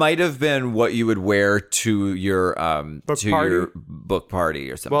 It might have been what you would wear to your your book party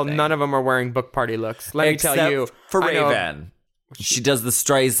or something. Well, none of them are wearing book party looks. Let me tell you. For Raven. She does the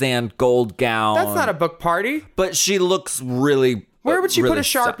Streisand gold gown. That's not a book party. But she looks really... Where would she put a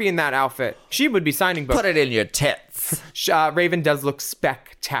Sharpie in that outfit? She would be signing books. Put it in your tits. Raven does look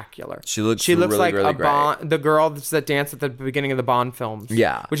spectacular. She looks really, like really the girl that danced at the beginning of the Bond films.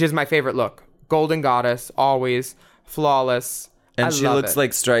 Yeah. Which is my favorite look. Golden goddess, always flawless. And she looks like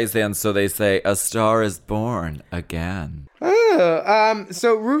Streisand, so they say, a star is born again.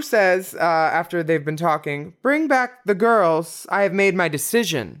 So Rue says, after they've been talking, bring back the girls. I have made my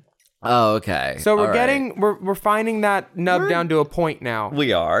decision. Oh, okay. So we're finding that nub down to a point now.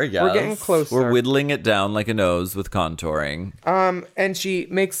 We are, yes. We're getting closer. We're whittling it down like a nose with contouring. And she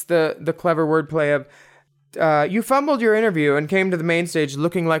makes the clever wordplay of, you fumbled your interview and came to the main stage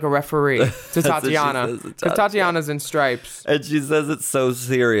looking like a referee to Tatiana. Because Tatiana's in stripes. And she says it's so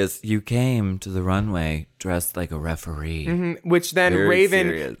serious. You came to the runway dressed like a referee. Mm-hmm. Which then Very Raven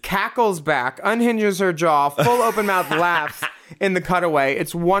serious. cackles back, unhinges her jaw, full open mouth laughs in the cutaway.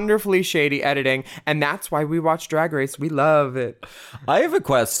 It's wonderfully shady editing. And that's why we watch Drag Race. We love it. I have a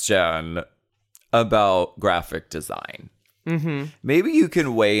question about graphic design. Mm-hmm. Maybe you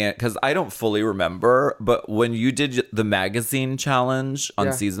can weigh in, because I don't fully remember, but when you did the magazine challenge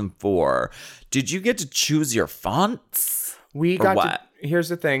on season 4, did you get to choose your fonts? Here's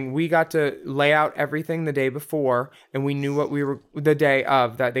the thing. We got to lay out everything the day before, and we knew the day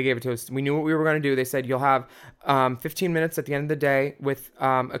of that they gave it to us. We knew what we were going to do. They said, you'll have 15 minutes at the end of the day with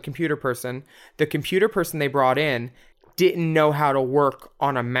a computer person. The computer person they brought in didn't know how to work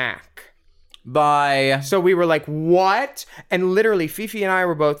on a Mac. Bye. So we were like, what? And literally, Fifi and I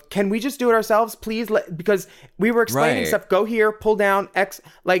were both, can we just do it ourselves, please? Because we were explaining Right. stuff. Go here, pull down, X.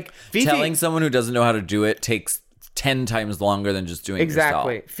 Like, Fifi. Telling someone who doesn't know how to do it takes 10 times longer than just doing it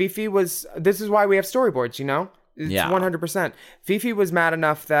Exactly. yourself. Fifi was, this is why we have storyboards, you know? It's Yeah. 100%. Fifi was mad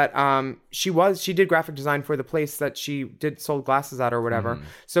enough that she did graphic design for the place that she sold glasses at or whatever.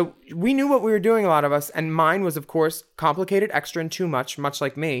 So we knew what we were doing, a lot of us. And mine was, of course, complicated, extra, and too much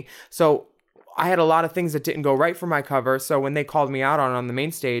like me. So I had a lot of things that didn't go right for my cover. So when they called me out on the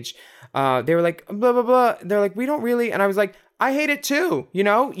main stage, they were like, blah, blah, blah. They're like, we don't really. And I was like, I hate it too. You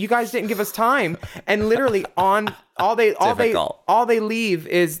know, you guys didn't give us time. And literally on all they leave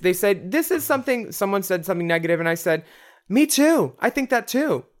is they said, this is something, someone said something negative. And I said, me too. I think that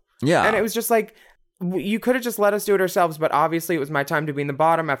too. Yeah. And it was just like, you could have just let us do it ourselves. But obviously it was my time to be in the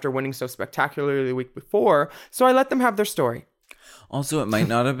bottom after winning so spectacularly the week before. So I let them have their story. Also, it might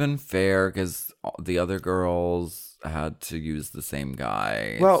not have been fair because the other girls had to use the same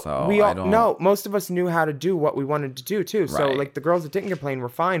guy. Well, so we all I don't... no. Most of us knew how to do what we wanted to do too. So Right. like the girls that didn't complain were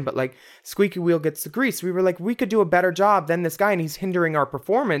fine, but like squeaky wheel gets the grease. We were like, we could do a better job than this guy, and he's hindering our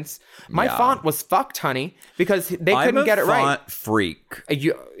performance. My Yeah. font was fucked, honey, because they couldn't get it right. I'm a font freak.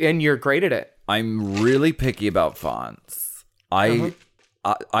 And you're great at it. I'm really picky about fonts. I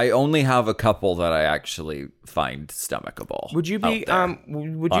only have a couple that I actually find stomachable. Would you be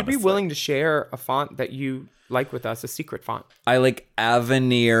honestly. willing to share a font that you like with us, a secret font? I like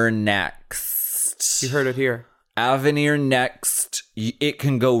Avenir Next. You heard it here. Avenir Next. It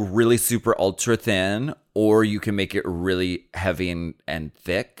can go really super ultra thin, or you can make it really heavy and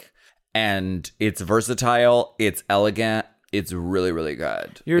thick. And it's versatile. It's elegant. It's really, really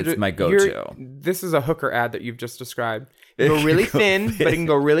good. It's my go-to. This is a hooker ad that you've just described. It can go really thin, but it can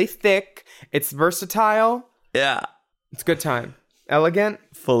go really thick. It's versatile. Yeah. It's good time. Elegant.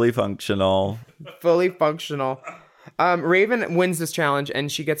 Fully functional. Fully functional. Raven wins this challenge, and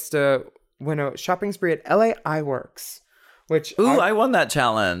she gets to win a shopping spree at LA Eyeworks. Which I won that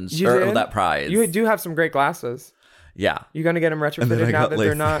challenge. You or did? that prize. You do have some great glasses. Yeah. You gonna get them retrofitted now that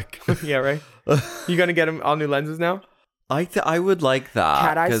they're not? Yeah, right. You gonna get them all new lenses now? I would like that.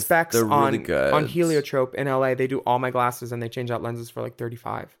 Cat Eye 'cause Specs they're really good. on Heliotrope in LA. They do all my glasses, and they change out lenses for like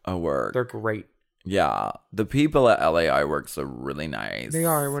 $35. Oh, work. They're great. Yeah. The people at LA Eyeworks are really nice. They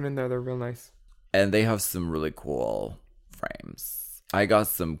are. I went in there. They're real nice. And they have some really cool frames. I got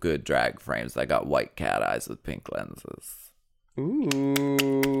some good drag frames. I got white cat eyes with pink lenses.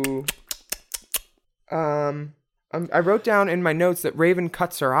 Ooh. I wrote down in my notes that Raven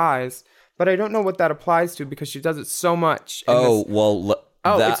cuts her eyes, but I don't know what that applies to because she does it so much. That's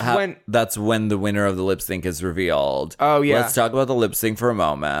when the winner of the lip sync is revealed. Oh, yeah. Let's talk about the lip sync for a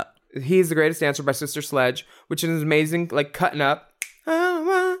moment. He's the Greatest Dancer by Sister Sledge, which is amazing, like cutting up.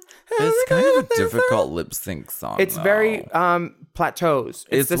 It's kind of a difficult lip sync song. It's though. very plateaus.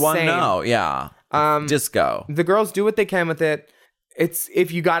 It's the one same. note, yeah. Disco. The girls do what they can with it. It's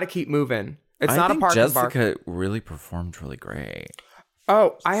if you got to keep moving. It's not a park and bark. Jessica really performed really great.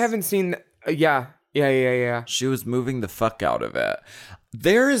 Oh, I haven't seen. Yeah. She was moving the fuck out of it.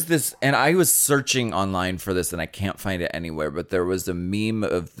 There is this, and I was searching online for this, and I can't find it anywhere. But there was a meme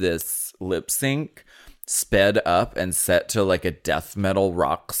of this lip sync sped up and set to like a death metal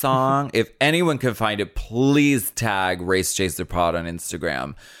rock song. If anyone can find it, please tag Race Chaser Pod on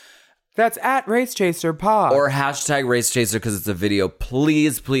Instagram. That's at Race Chaser Pod. Or hashtag Race Chaser because it's a video.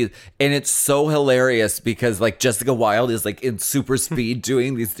 Please. And it's so hilarious because like Jessica Wilde is like in super speed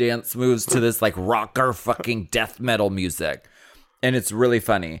doing these dance moves to this like rocker fucking death metal music. And it's really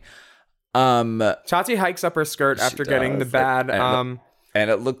funny. Tati hikes up her skirt after getting the bad. And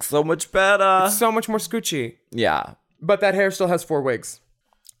it looks so much better. It's so much more scoochy. Yeah. But that hair still has 4 wigs.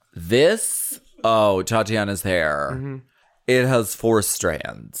 Tatiana's hair. It has 4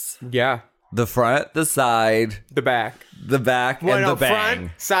 strands. Yeah. The front, the side, the back, and the bang.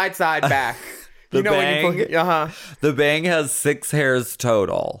 Front, side, back. The bang. When you The bang has 6 hairs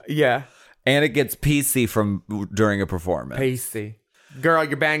total. Yeah. And it gets PC from during a performance. PC. Girl,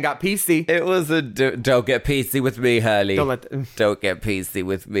 your bang got PC. It was a don't get PC with me, Hurley. Don't get PC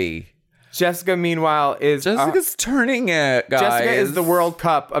with me. Jessica, meanwhile, Jessica's turning it, guys. Jessica is the World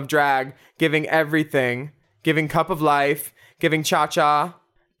Cup of drag, giving everything. Giving Cup of Life, giving Cha-Cha,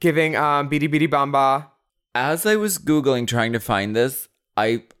 giving Bidi Bidi Bamba. As I was Googling trying to find this,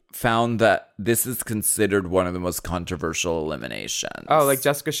 I found that this is considered one of the most controversial eliminations. Oh, like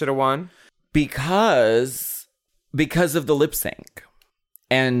Jessica should have won? Because of the lip sync.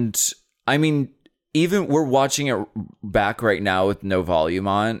 And I mean, even we're watching it back right now with no volume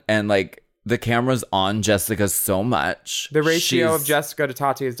on, and like the camera's on Jessica so much. The ratio of She's- Jessica to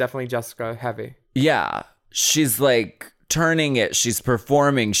Tati is definitely Jessica heavy. Yeah. She's like turning it. She's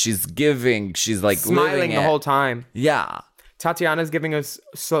performing. She's giving. She's like living Smiling the it. whole time. Yeah. Tatiana's giving us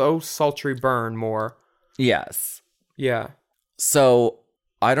so sultry burn more. Yes. Yeah. So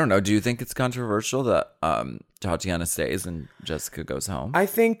I don't know. Do you think it's controversial that Tatiana stays and Jessica goes home? I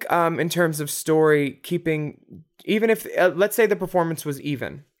think in terms of story, keeping, even if, let's say the performance was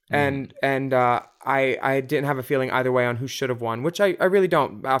even, and I didn't have a feeling either way on who should have won, which I really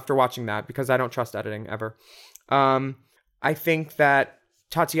don't after watching that, because I don't trust editing ever. I think that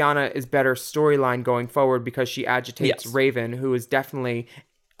Tatiana is better storyline going forward because she agitates Raven, who is definitely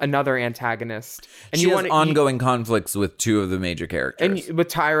another antagonist. And she has ongoing conflicts with two of the major characters. And with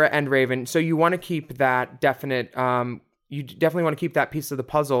Tyra and Raven. So you want to keep that definite, you definitely want to keep that piece of the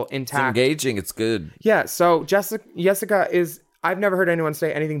puzzle intact. It's engaging. It's good. Yeah. So Jessica is, I've never heard anyone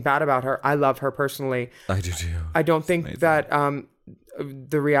say anything bad about her. I love her personally. I do too. I don't think that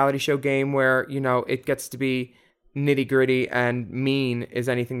the reality show game where, you know, it gets to be nitty gritty and mean is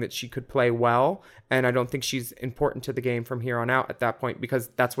anything that she could play well. And I don't think she's important to the game from here on out at that point, because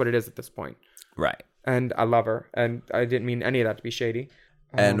that's what it is at this point. Right. And I love her. And I didn't mean any of that to be shady.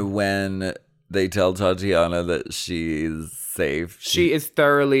 And when they tell Tatiana that she's safe, she is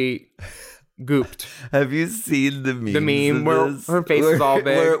thoroughly gooped. Have you seen the meme? The meme where her face is all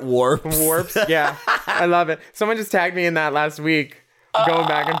big. Where it warps. Warps, yeah. I love it. Someone just tagged me in that last week, going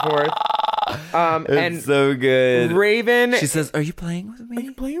back and forth. It's and so good. Raven, she says, "Are you playing with me? Are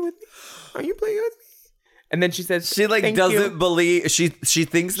you playing with me? Are you playing with me?" And then she says, She like "Thank doesn't you." believe she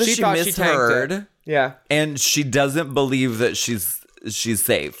thinks that she thought she misheard. tanked it. Yeah. And she doesn't believe that she's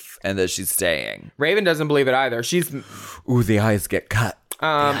safe and that she's staying. Raven doesn't believe it either. She's Ooh, the eyes get cut.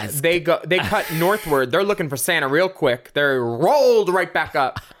 They cut northward. They're looking for Santa real quick. They're rolled right back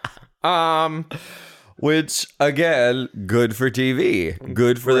up. Which again, good for TV.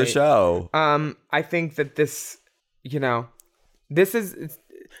 Good for the show. I think that this, you know, this is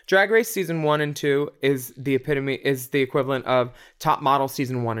Drag Race season 1 and 2 is the epitome, is the equivalent of Top Model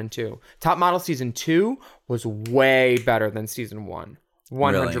season 1 and 2. Top Model season 2 was way better than season 1.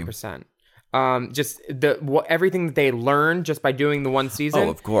 100%. Just everything that they learned just by doing the one season. Oh,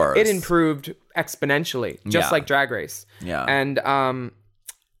 of course. It improved exponentially, just like Drag Race. Yeah. And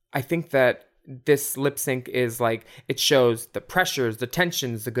I think that this lip sync is like, it shows the pressures, the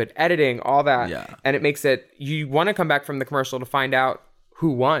tensions, the good editing, all that. Yeah. And it makes it, you want to come back from the commercial to find out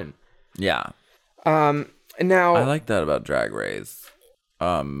who won. Yeah. And now I like that about Drag Race.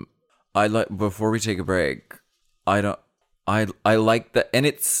 I like, before we take a break, I like that, and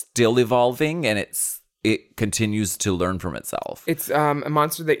it's still evolving, and it continues to learn from itself. It's a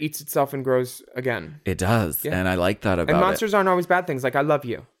monster that eats itself and grows again. It does, Yeah. and I like that about And monsters aren't always bad things. Like, I love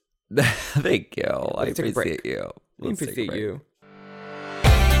you. it. Thank you. I Let's take a break. appreciate you. I Let's take a appreciate break. you.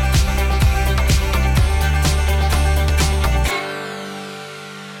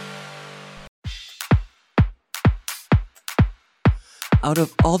 Out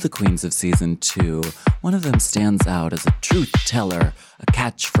of all the queens of season 2, one of them stands out as a truth teller, a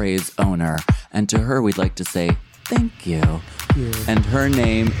catchphrase owner, and to her we'd like to say thank you. And her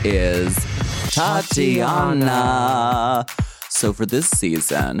name is Tatiana. So for this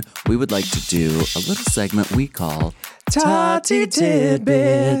season, we would like to do a little segment we call Tati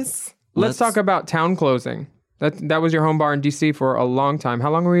Tidbits. Let's talk about town closing. That was your home bar in DC for a long time. How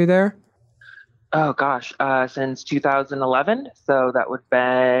long were you there? Oh gosh, since 2011. So that would have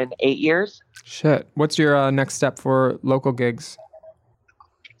been 8 years. Shit. What's your next step for local gigs?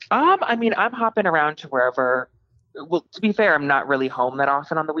 I mean, I'm hopping around to wherever. Well, to be fair, I'm not really home that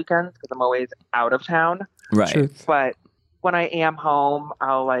often on the weekends because I'm always out of town. Right. Truth. But when I am home,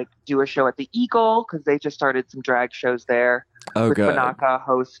 I'll like do a show at the Eagle because they just started some drag shows there. Oh, with good. Banaka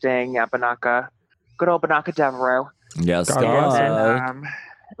hosting. Yeah, Banaka. Good old Banaka Devereaux. Yes, God. God.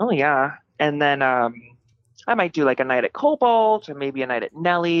 And, yeah. And then I might do like a night at Cobalt or maybe a night at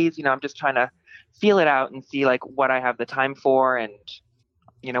Nellie's. You know, I'm just trying to feel it out and see like what I have the time for and,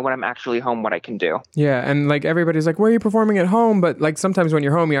 you know, when I'm actually home, what I can do. Yeah, and like everybody's like, where are you performing at home? But like sometimes when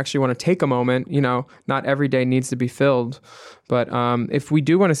you're home, you actually want to take a moment. You know, not every day needs to be filled. But if we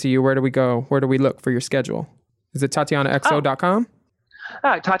do want to see you, where do we go? Where do we look for your schedule? Is it TatianaXO.com?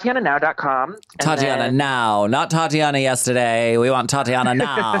 TatianaNow.com. Tatiana now, not Tatiana yesterday. We want Tatiana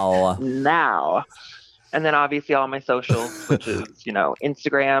now. Now. And then obviously all my socials, which is, you know,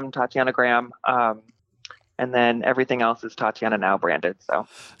 Instagram, Tatianagram. And then everything else is Tatiana Now branded. So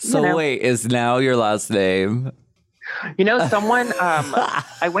you know. Wait, is now your last name? You know, someone,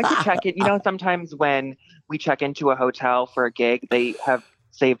 I went to check it. You know, sometimes when we check into a hotel for a gig, they have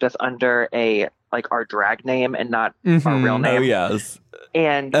saved us under our drag name and not our real name. Oh, yes.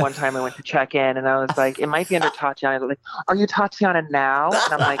 And one time I went to check in and I was like, it might be under Tatiana. They're like, are you Tatiana now?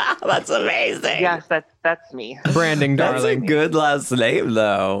 And I'm like, that's amazing. Yes, that's me. Branding, That's a darling. good last name,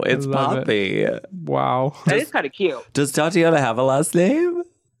 though. It's love Poppy. Wow. That is kind of cute. Does Tatiana have a last name?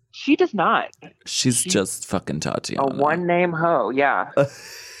 She does not. She's just fucking Tatiana. A one-name hoe, yeah.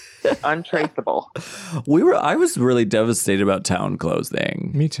 Untraceable. I was really devastated about town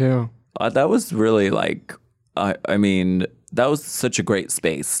closing. Me too. That was really I mean, that was such a great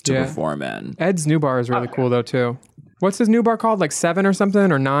space to perform in. Ed's new bar is really cool though too. What's his new bar called? Like 7 or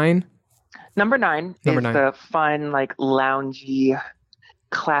something or 9? Number 9 is the fun, loungy,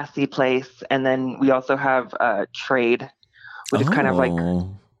 classy place. And then we also have Trade, which is kind of like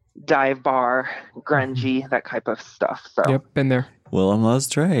dive bar, grungy, that type of stuff. So Yep, been there. Willem loves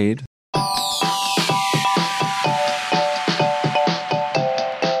Trade.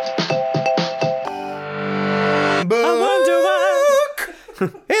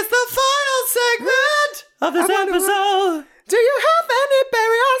 It's the final segment of this episode. Do you have any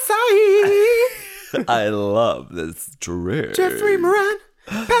berry acai? I love this drink. Jeffrey Moran,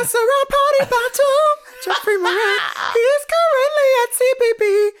 pass around party bottom. Jeffrey Moran, he is currently at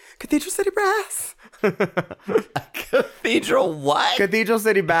CBB, Cathedral City Brass. Cathedral what? Cathedral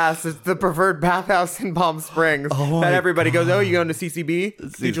City Baths is the preferred bathhouse in Palm Springs. That everybody goes, you going to CCB?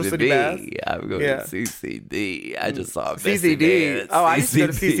 Cathedral City Baths? I'm going to CCD. I just saw CCD. Oh, I used to go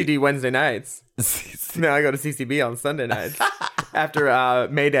to CCD Wednesday nights. No, I go to CCB on Sunday nights after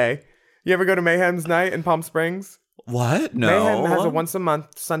May Day. You ever go to Mayhem's night in Palm Springs? What? No. Mayhem has a once a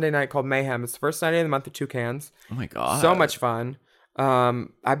month Sunday night called Mayhem. It's the first Sunday of the month of Toucans. Oh my God. So much fun.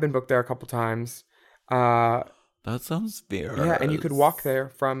 I've been booked there a couple times. That sounds fierce. Yeah, and you could walk there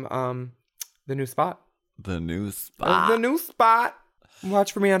from the new spot. The new spot. The new spot.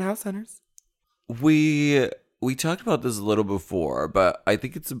 Watch for me on House Hunters. We talked about this a little before, but I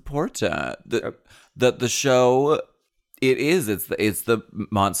think it's important that the show it's the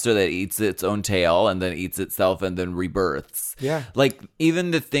monster that eats its own tail and then eats itself and then rebirths. Yeah. Like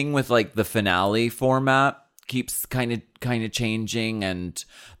even the thing with the finale format keeps kind of changing, and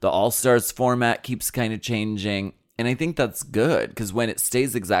the All-Stars format keeps kind of changing. And I think that's good, because when it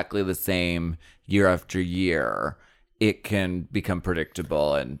stays exactly the same year after year, it can become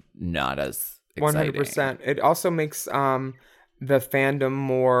predictable and not as exciting. 100%. It also makes the fandom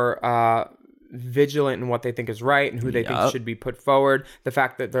more vigilant in what they think is right and who they think should be put forward. The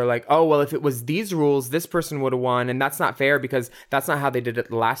fact that they're like, oh, well, if it was these rules, this person would have won. And that's not fair, because that's not how they did it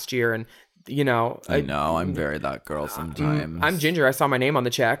last year. And I know I'm very that girl sometimes. I'm Ginger. I saw my name on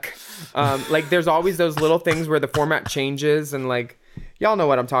the check. There's always those little things where the format changes, and y'all know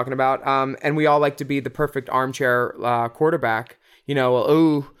what I'm talking about. And we all like to be the perfect armchair quarterback.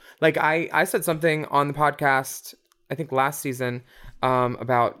 I said something on the podcast, I think last season,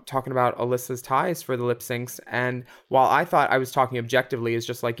 about talking about Alyssa's ties for the lip syncs. And while I thought I was talking objectively as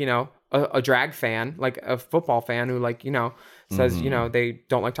just a drag fan, like a football fan who says, they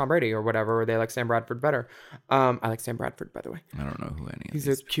don't like Tom Brady or whatever, or they like Sam Bradford better. I like Sam Bradford, by the way. I don't know who any of He's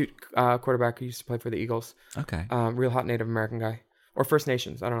a cute quarterback who used to play for the Eagles. Okay. Real hot Native American guy. Or First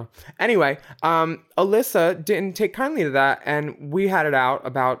Nations, I don't know. Anyway, Alyssa didn't take kindly to that, and we had it out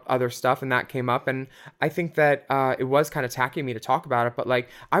about other stuff, and that came up, and I think that it was kind of tacky of me to talk about it, but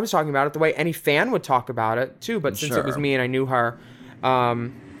I was talking about it the way any fan would talk about it too, but since it was me and I knew her,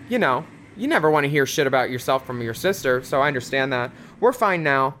 you never want to hear shit about yourself from your sister, so I understand that. We're fine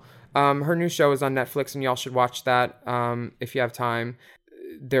now. Her new show is on Netflix, and y'all should watch that if you have time.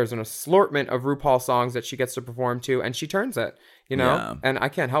 There's an assortment of RuPaul songs that she gets to perform to, and she turns it, Yeah. And I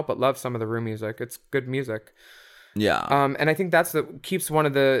can't help but love some of the Ru music. It's good music. Yeah. And I think that's keeps one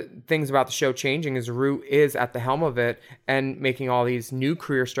of the things about the show changing is Ru is at the helm of it and making all these new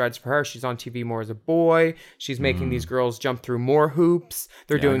career strides for her. She's on TV more as a boy. She's making these girls jump through more hoops.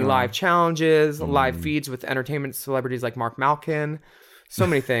 They're doing live challenges, live feeds with entertainment celebrities like Mark Malkin. So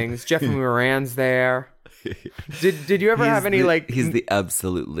many things. Jeffrey Moran's there. Did you ever have any He's the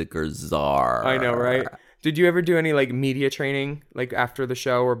absolute liquor czar. I know, right? Did you ever do any media training after the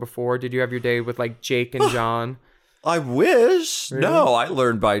show or before? Did you have your day with Jake and John? I wish. Really? No, I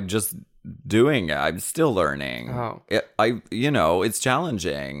learned by just doing it. I'm still learning. Oh. It's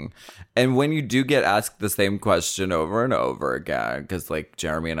challenging. And when you do get asked the same question over and over again, because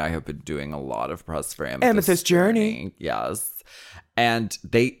Jeremy and I have been doing a lot of press for Amethyst Journey. Yes. And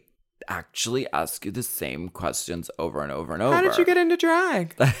they actually ask you the same questions over and over and over. How did you get into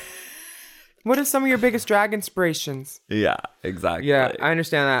drag? What are some of your biggest drag inspirations? Yeah, exactly. Yeah, I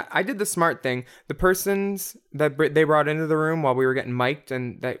understand that. I did the smart thing. The persons that they brought into the room while we were getting mic'd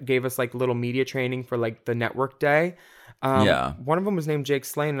and that gave us like little media training for like the network day. One of them was named Jake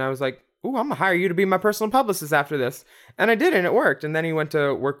Slane, and I was like, ooh, I'm gonna hire you to be my personal publicist after this. And I did, and it worked. And then he went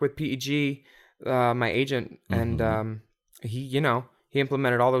to work with PEG, my agent, and he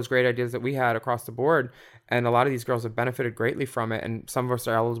implemented all those great ideas that we had across the board. And a lot of these girls have benefited greatly from it. And some of us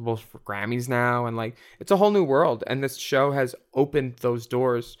are eligible for Grammys now. And like, it's a whole new world. And this show has opened those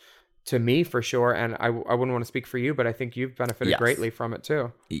doors to me for sure. And I wouldn't want to speak for you, but I think you've benefited greatly from it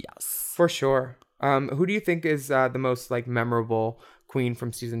too. Yes. For sure. Who do you think is the most like memorable queen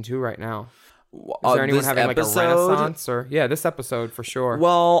from season 2 right now? Is there anyone having like a renaissance or this episode for sure?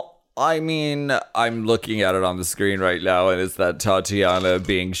 Well, I mean, I'm looking at it on the screen right now, and it's that Tatiana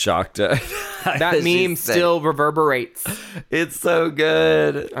being shocked at that meme still reverberates. It's so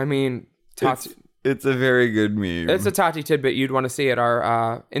good. I mean, it's a very good meme. It's a Tati tidbit you'd want to see at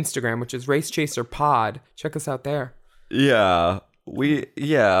our Instagram, which is Race Chaser Pod. Check us out there. Yeah. We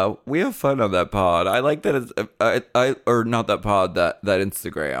have fun on that pod. I like that it's or not that pod, that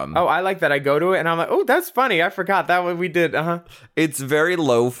Instagram. Oh, I like that. I go to it and I'm like, oh, that's funny. I forgot that what we did. It's very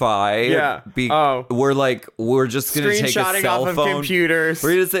lo-fi. Yeah. We're just gonna take a screenshotting cell off of phone. computers.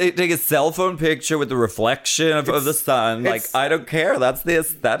 We're gonna take a cell phone picture with the reflection of the sun. Like, I don't care. That's the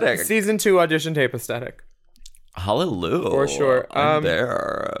aesthetic. Season 2 audition tape aesthetic. Hallelujah. For sure. I'm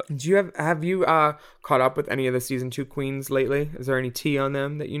there. Do you have you caught up with any of the season 2 queens lately? Is there any tea on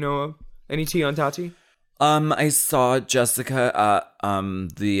them that you know of? Any tea on Tati? I saw Jessica at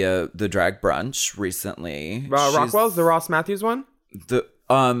the drag brunch recently. Rockwell's the Ross Matthews one?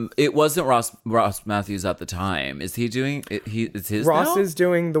 It wasn't Ross Matthews at the time. Is he doing it? It's his Ross now? is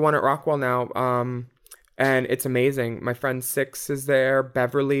doing the one at Rockwell now. And it's amazing. My friend Six is there,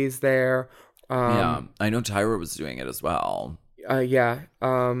 Beverly's there. I know Tyra was doing it as well.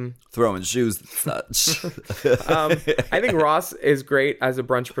 Throwing shoes and such. I think Ross is great as a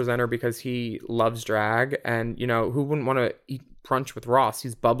brunch presenter because he loves drag, and who wouldn't want to eat brunch with Ross?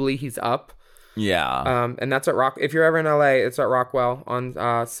 He's bubbly, he's up. Yeah. And that's at if you're ever in LA, it's at Rockwell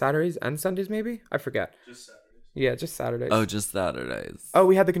on Saturdays and Sundays, maybe? I forget. Just Saturdays. Yeah, just Saturdays. Oh, just Saturdays. Oh,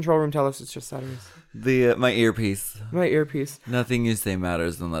 we had the control room tell us it's just Saturdays. My earpiece. My earpiece. Nothing you say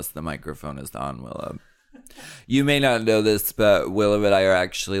matters unless the microphone is on, Willa. You may not know this, but Willa and I are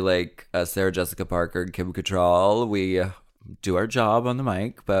actually like Sarah Jessica Parker and Kim Cattrall. We do our job on the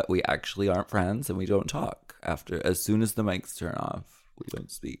mic, but we actually aren't friends, and we don't talk. As soon as the mics turn off, we don't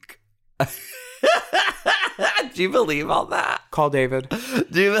speak. Do you believe all that? Call David.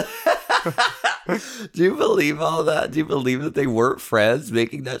 Do you believe all that? Do you believe that they weren't friends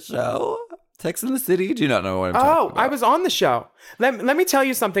making that show? Sex and the City? Do you not know what I'm talking about? I was on the show. Let me tell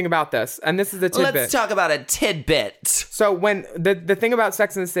you something about this, and this is the tidbit. Let's talk about a tidbit. So when the thing about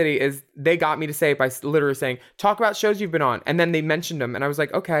Sex and the City is they got me to say it by literally saying, talk about shows you've been on, and then they mentioned them, and I was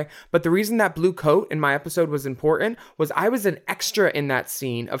like, okay. But the reason that blue coat in my episode was important was I was an extra in that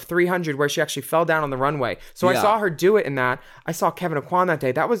scene of 300 where she actually fell down on the runway. So I saw her do it in that. I saw Kevin Aquan that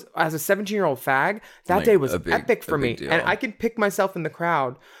day. That was, as a 17-year-old fag, that day was epic for me. And I could pick myself in the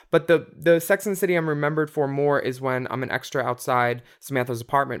crowd. But the Sex and the City I'm remembered for more is when I'm an extra outside Samantha's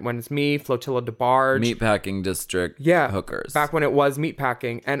apartment, when it's me, Flotilla DeBarge. Meatpacking District hookers. Back when it was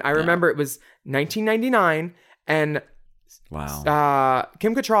meatpacking. And I remember it was 1999, and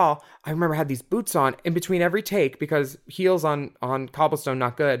Kim Cattrall, I remember, had these boots on in between every take because heels on cobblestone,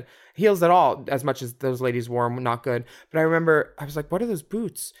 not good. Heels at all, as much as those ladies wore them, not good. But I remember, I was like, what are those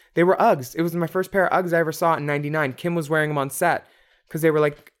boots? They were Uggs. It was my first pair of Uggs I ever saw in 99. Kim was wearing them on set because they were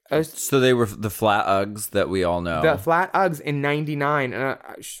like... So they were the flat Uggs that we all know. The flat Uggs in 99. And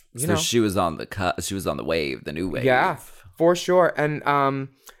so she was on the cut. She was on the wave, the new wave. Yeah, for sure. And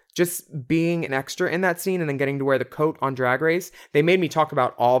just being an extra in that scene and then getting to wear the coat on Drag Race, they made me talk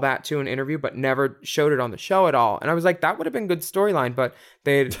about all that too in an interview, but never showed it on the show at all. And I was like, that would have been good storyline, but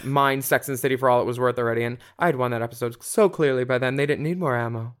they'd mined Sex and the City for all it was worth already. And I had won that episode so clearly by then. They didn't need more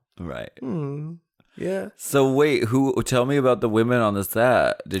ammo. Right. Yeah. So wait, tell me about the women on the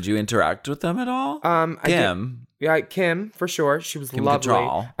set. Did you interact with them at all? Kim. Kim, for sure. She was Kim lovely.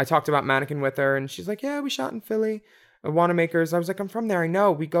 Cattrall. I talked about Mannequin with her, and she's like, yeah, we shot in Philly. Wannamakers. I was like, I'm from there. I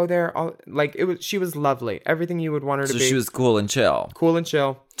know. We go there. She was lovely. Everything you would want her to be. So she was cool and chill. Cool and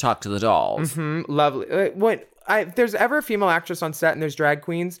chill. Talk to the dolls. Lovely. If there's ever a female actress on set and there's drag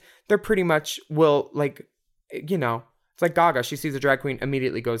queens, they're pretty much will, it's like Gaga. She sees a drag queen,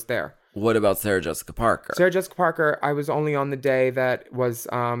 immediately goes there. What about Sarah Jessica Parker? Sarah Jessica Parker, I was only on the day that was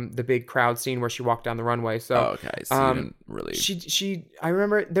the big crowd scene where she walked down the runway. So, okay. So you didn't really... I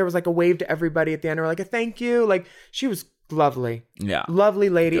remember there was like a wave to everybody at the end, or like a thank you. Like, she was lovely. Yeah. Lovely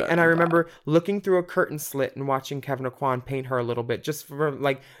lady. Good, and I remember looking through a curtain slit and watching Kevin Aquan paint her a little bit, just from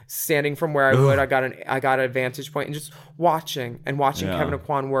like standing from where I would. I got a vantage point and just watching Kevin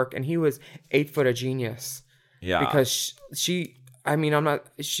Aquan work. And he was 8 foot of genius. Yeah. Because she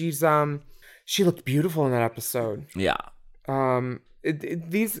looked beautiful in that episode. Yeah.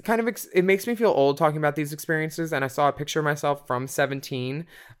 It makes me feel old talking about these experiences. And I saw a picture of myself from 17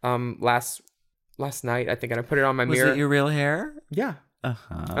 last night, I think, and I put it on my mirror. Was it your real hair? Yeah.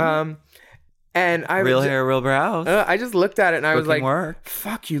 Uh-huh. And I real hair, real brows. I just looked at it and I was like, work.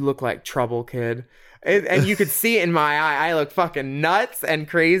 "Fuck, you look like trouble, kid." And you could see it in my eye. I look fucking nuts and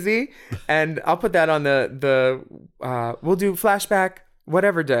crazy. And I'll put that on the we'll do flashback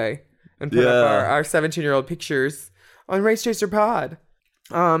whatever day and put up our 17-year-old pictures on Race Chaser Pod.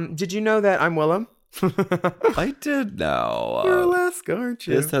 Did you know that I'm Willem? I did know. You're Alaska, aren't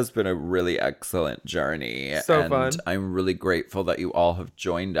you? This has been a really excellent journey. So fun. I'm really grateful that you all have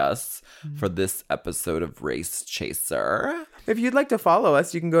joined us for this episode of Race Chaser. If you'd like to follow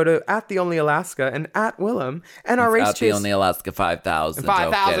us, you can go to @TheOnlyAlaska and @Willem. And our Race Chaser... @TheOnlyAlaska 5,000.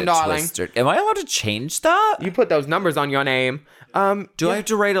 5,000, darling. Twisted. Am I allowed to change that? You put those numbers on your name. Do I have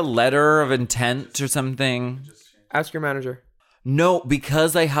to write a letter of intent or something? Ask your manager. No,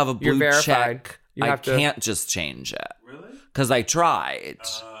 because I have a blue verified. check. I can't just change it. Really? Because I tried.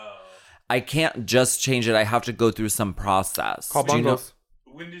 I can't just change it. I have to go through some process. Call Bungles.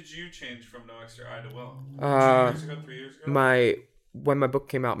 When did you change from No Extra I to Willem? 2 years ago, 3 years ago? When my book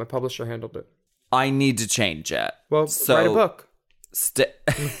came out, my publisher handled it. I need to change it. Well, write a book.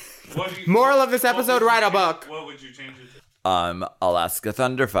 Moral of this episode, write a book. What would you change it to? Alaska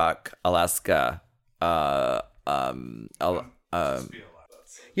Thunderfuck. Alaska.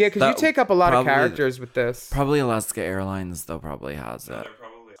 Yeah, because you take up a lot of characters with this. Probably Alaska Airlines, though, probably has it.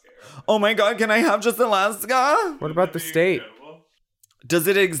 Oh my God, can I have just Alaska? What about the state? Does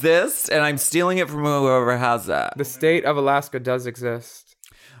it exist? And I'm stealing it from whoever has it. The state of Alaska does exist.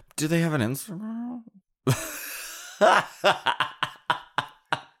 Do they have an Instagram? This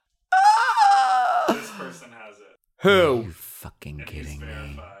person has it. Who? Are you fucking kidding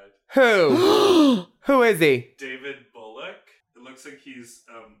me? Who? Who is he? David Bullock. It looks like he's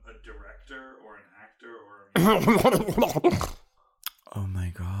a director or an actor or a Oh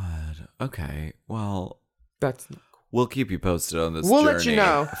my God. Okay. Well, that's not cool. We'll keep you posted on this We'll journey. let you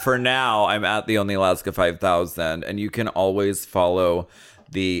know. For now, I'm at @TheOnlyAlaska 5,000, and you can always follow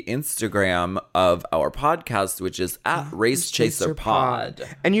the Instagram of our podcast, which is @RaceChaserPod.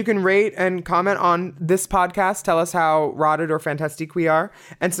 And you can rate and comment on this podcast. Tell us how rotted or fantastic we are.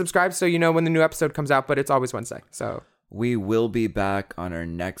 And subscribe so you know when the new episode comes out, but it's always Wednesday. So we will be back on our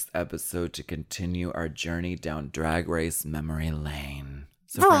next episode to continue our journey down Drag Race memory lane.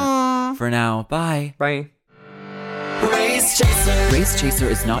 So for now, bye. Bye. Race Chaser. Race Chaser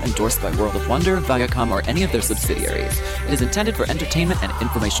is not endorsed by World of Wonder, Viacom, or any of their subsidiaries. It is intended for entertainment and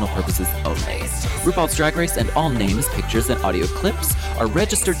informational purposes only. RuPaul's Drag Race and all names, pictures, and audio clips are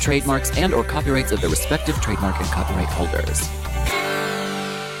registered trademarks and or copyrights of their respective trademark and copyright holders.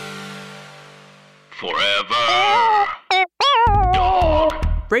 Forever Dog.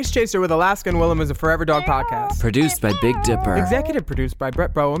 Race Chaser with Alaska and Willem is a Forever Dog podcast. Produced by Big Dipper. Executive produced by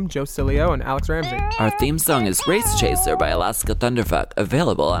Brett Boehm, Joe Cilio, and Alex Ramsey. Our theme song is Race Chaser by Alaska Thunderfuck,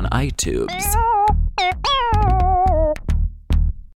 available on iTunes.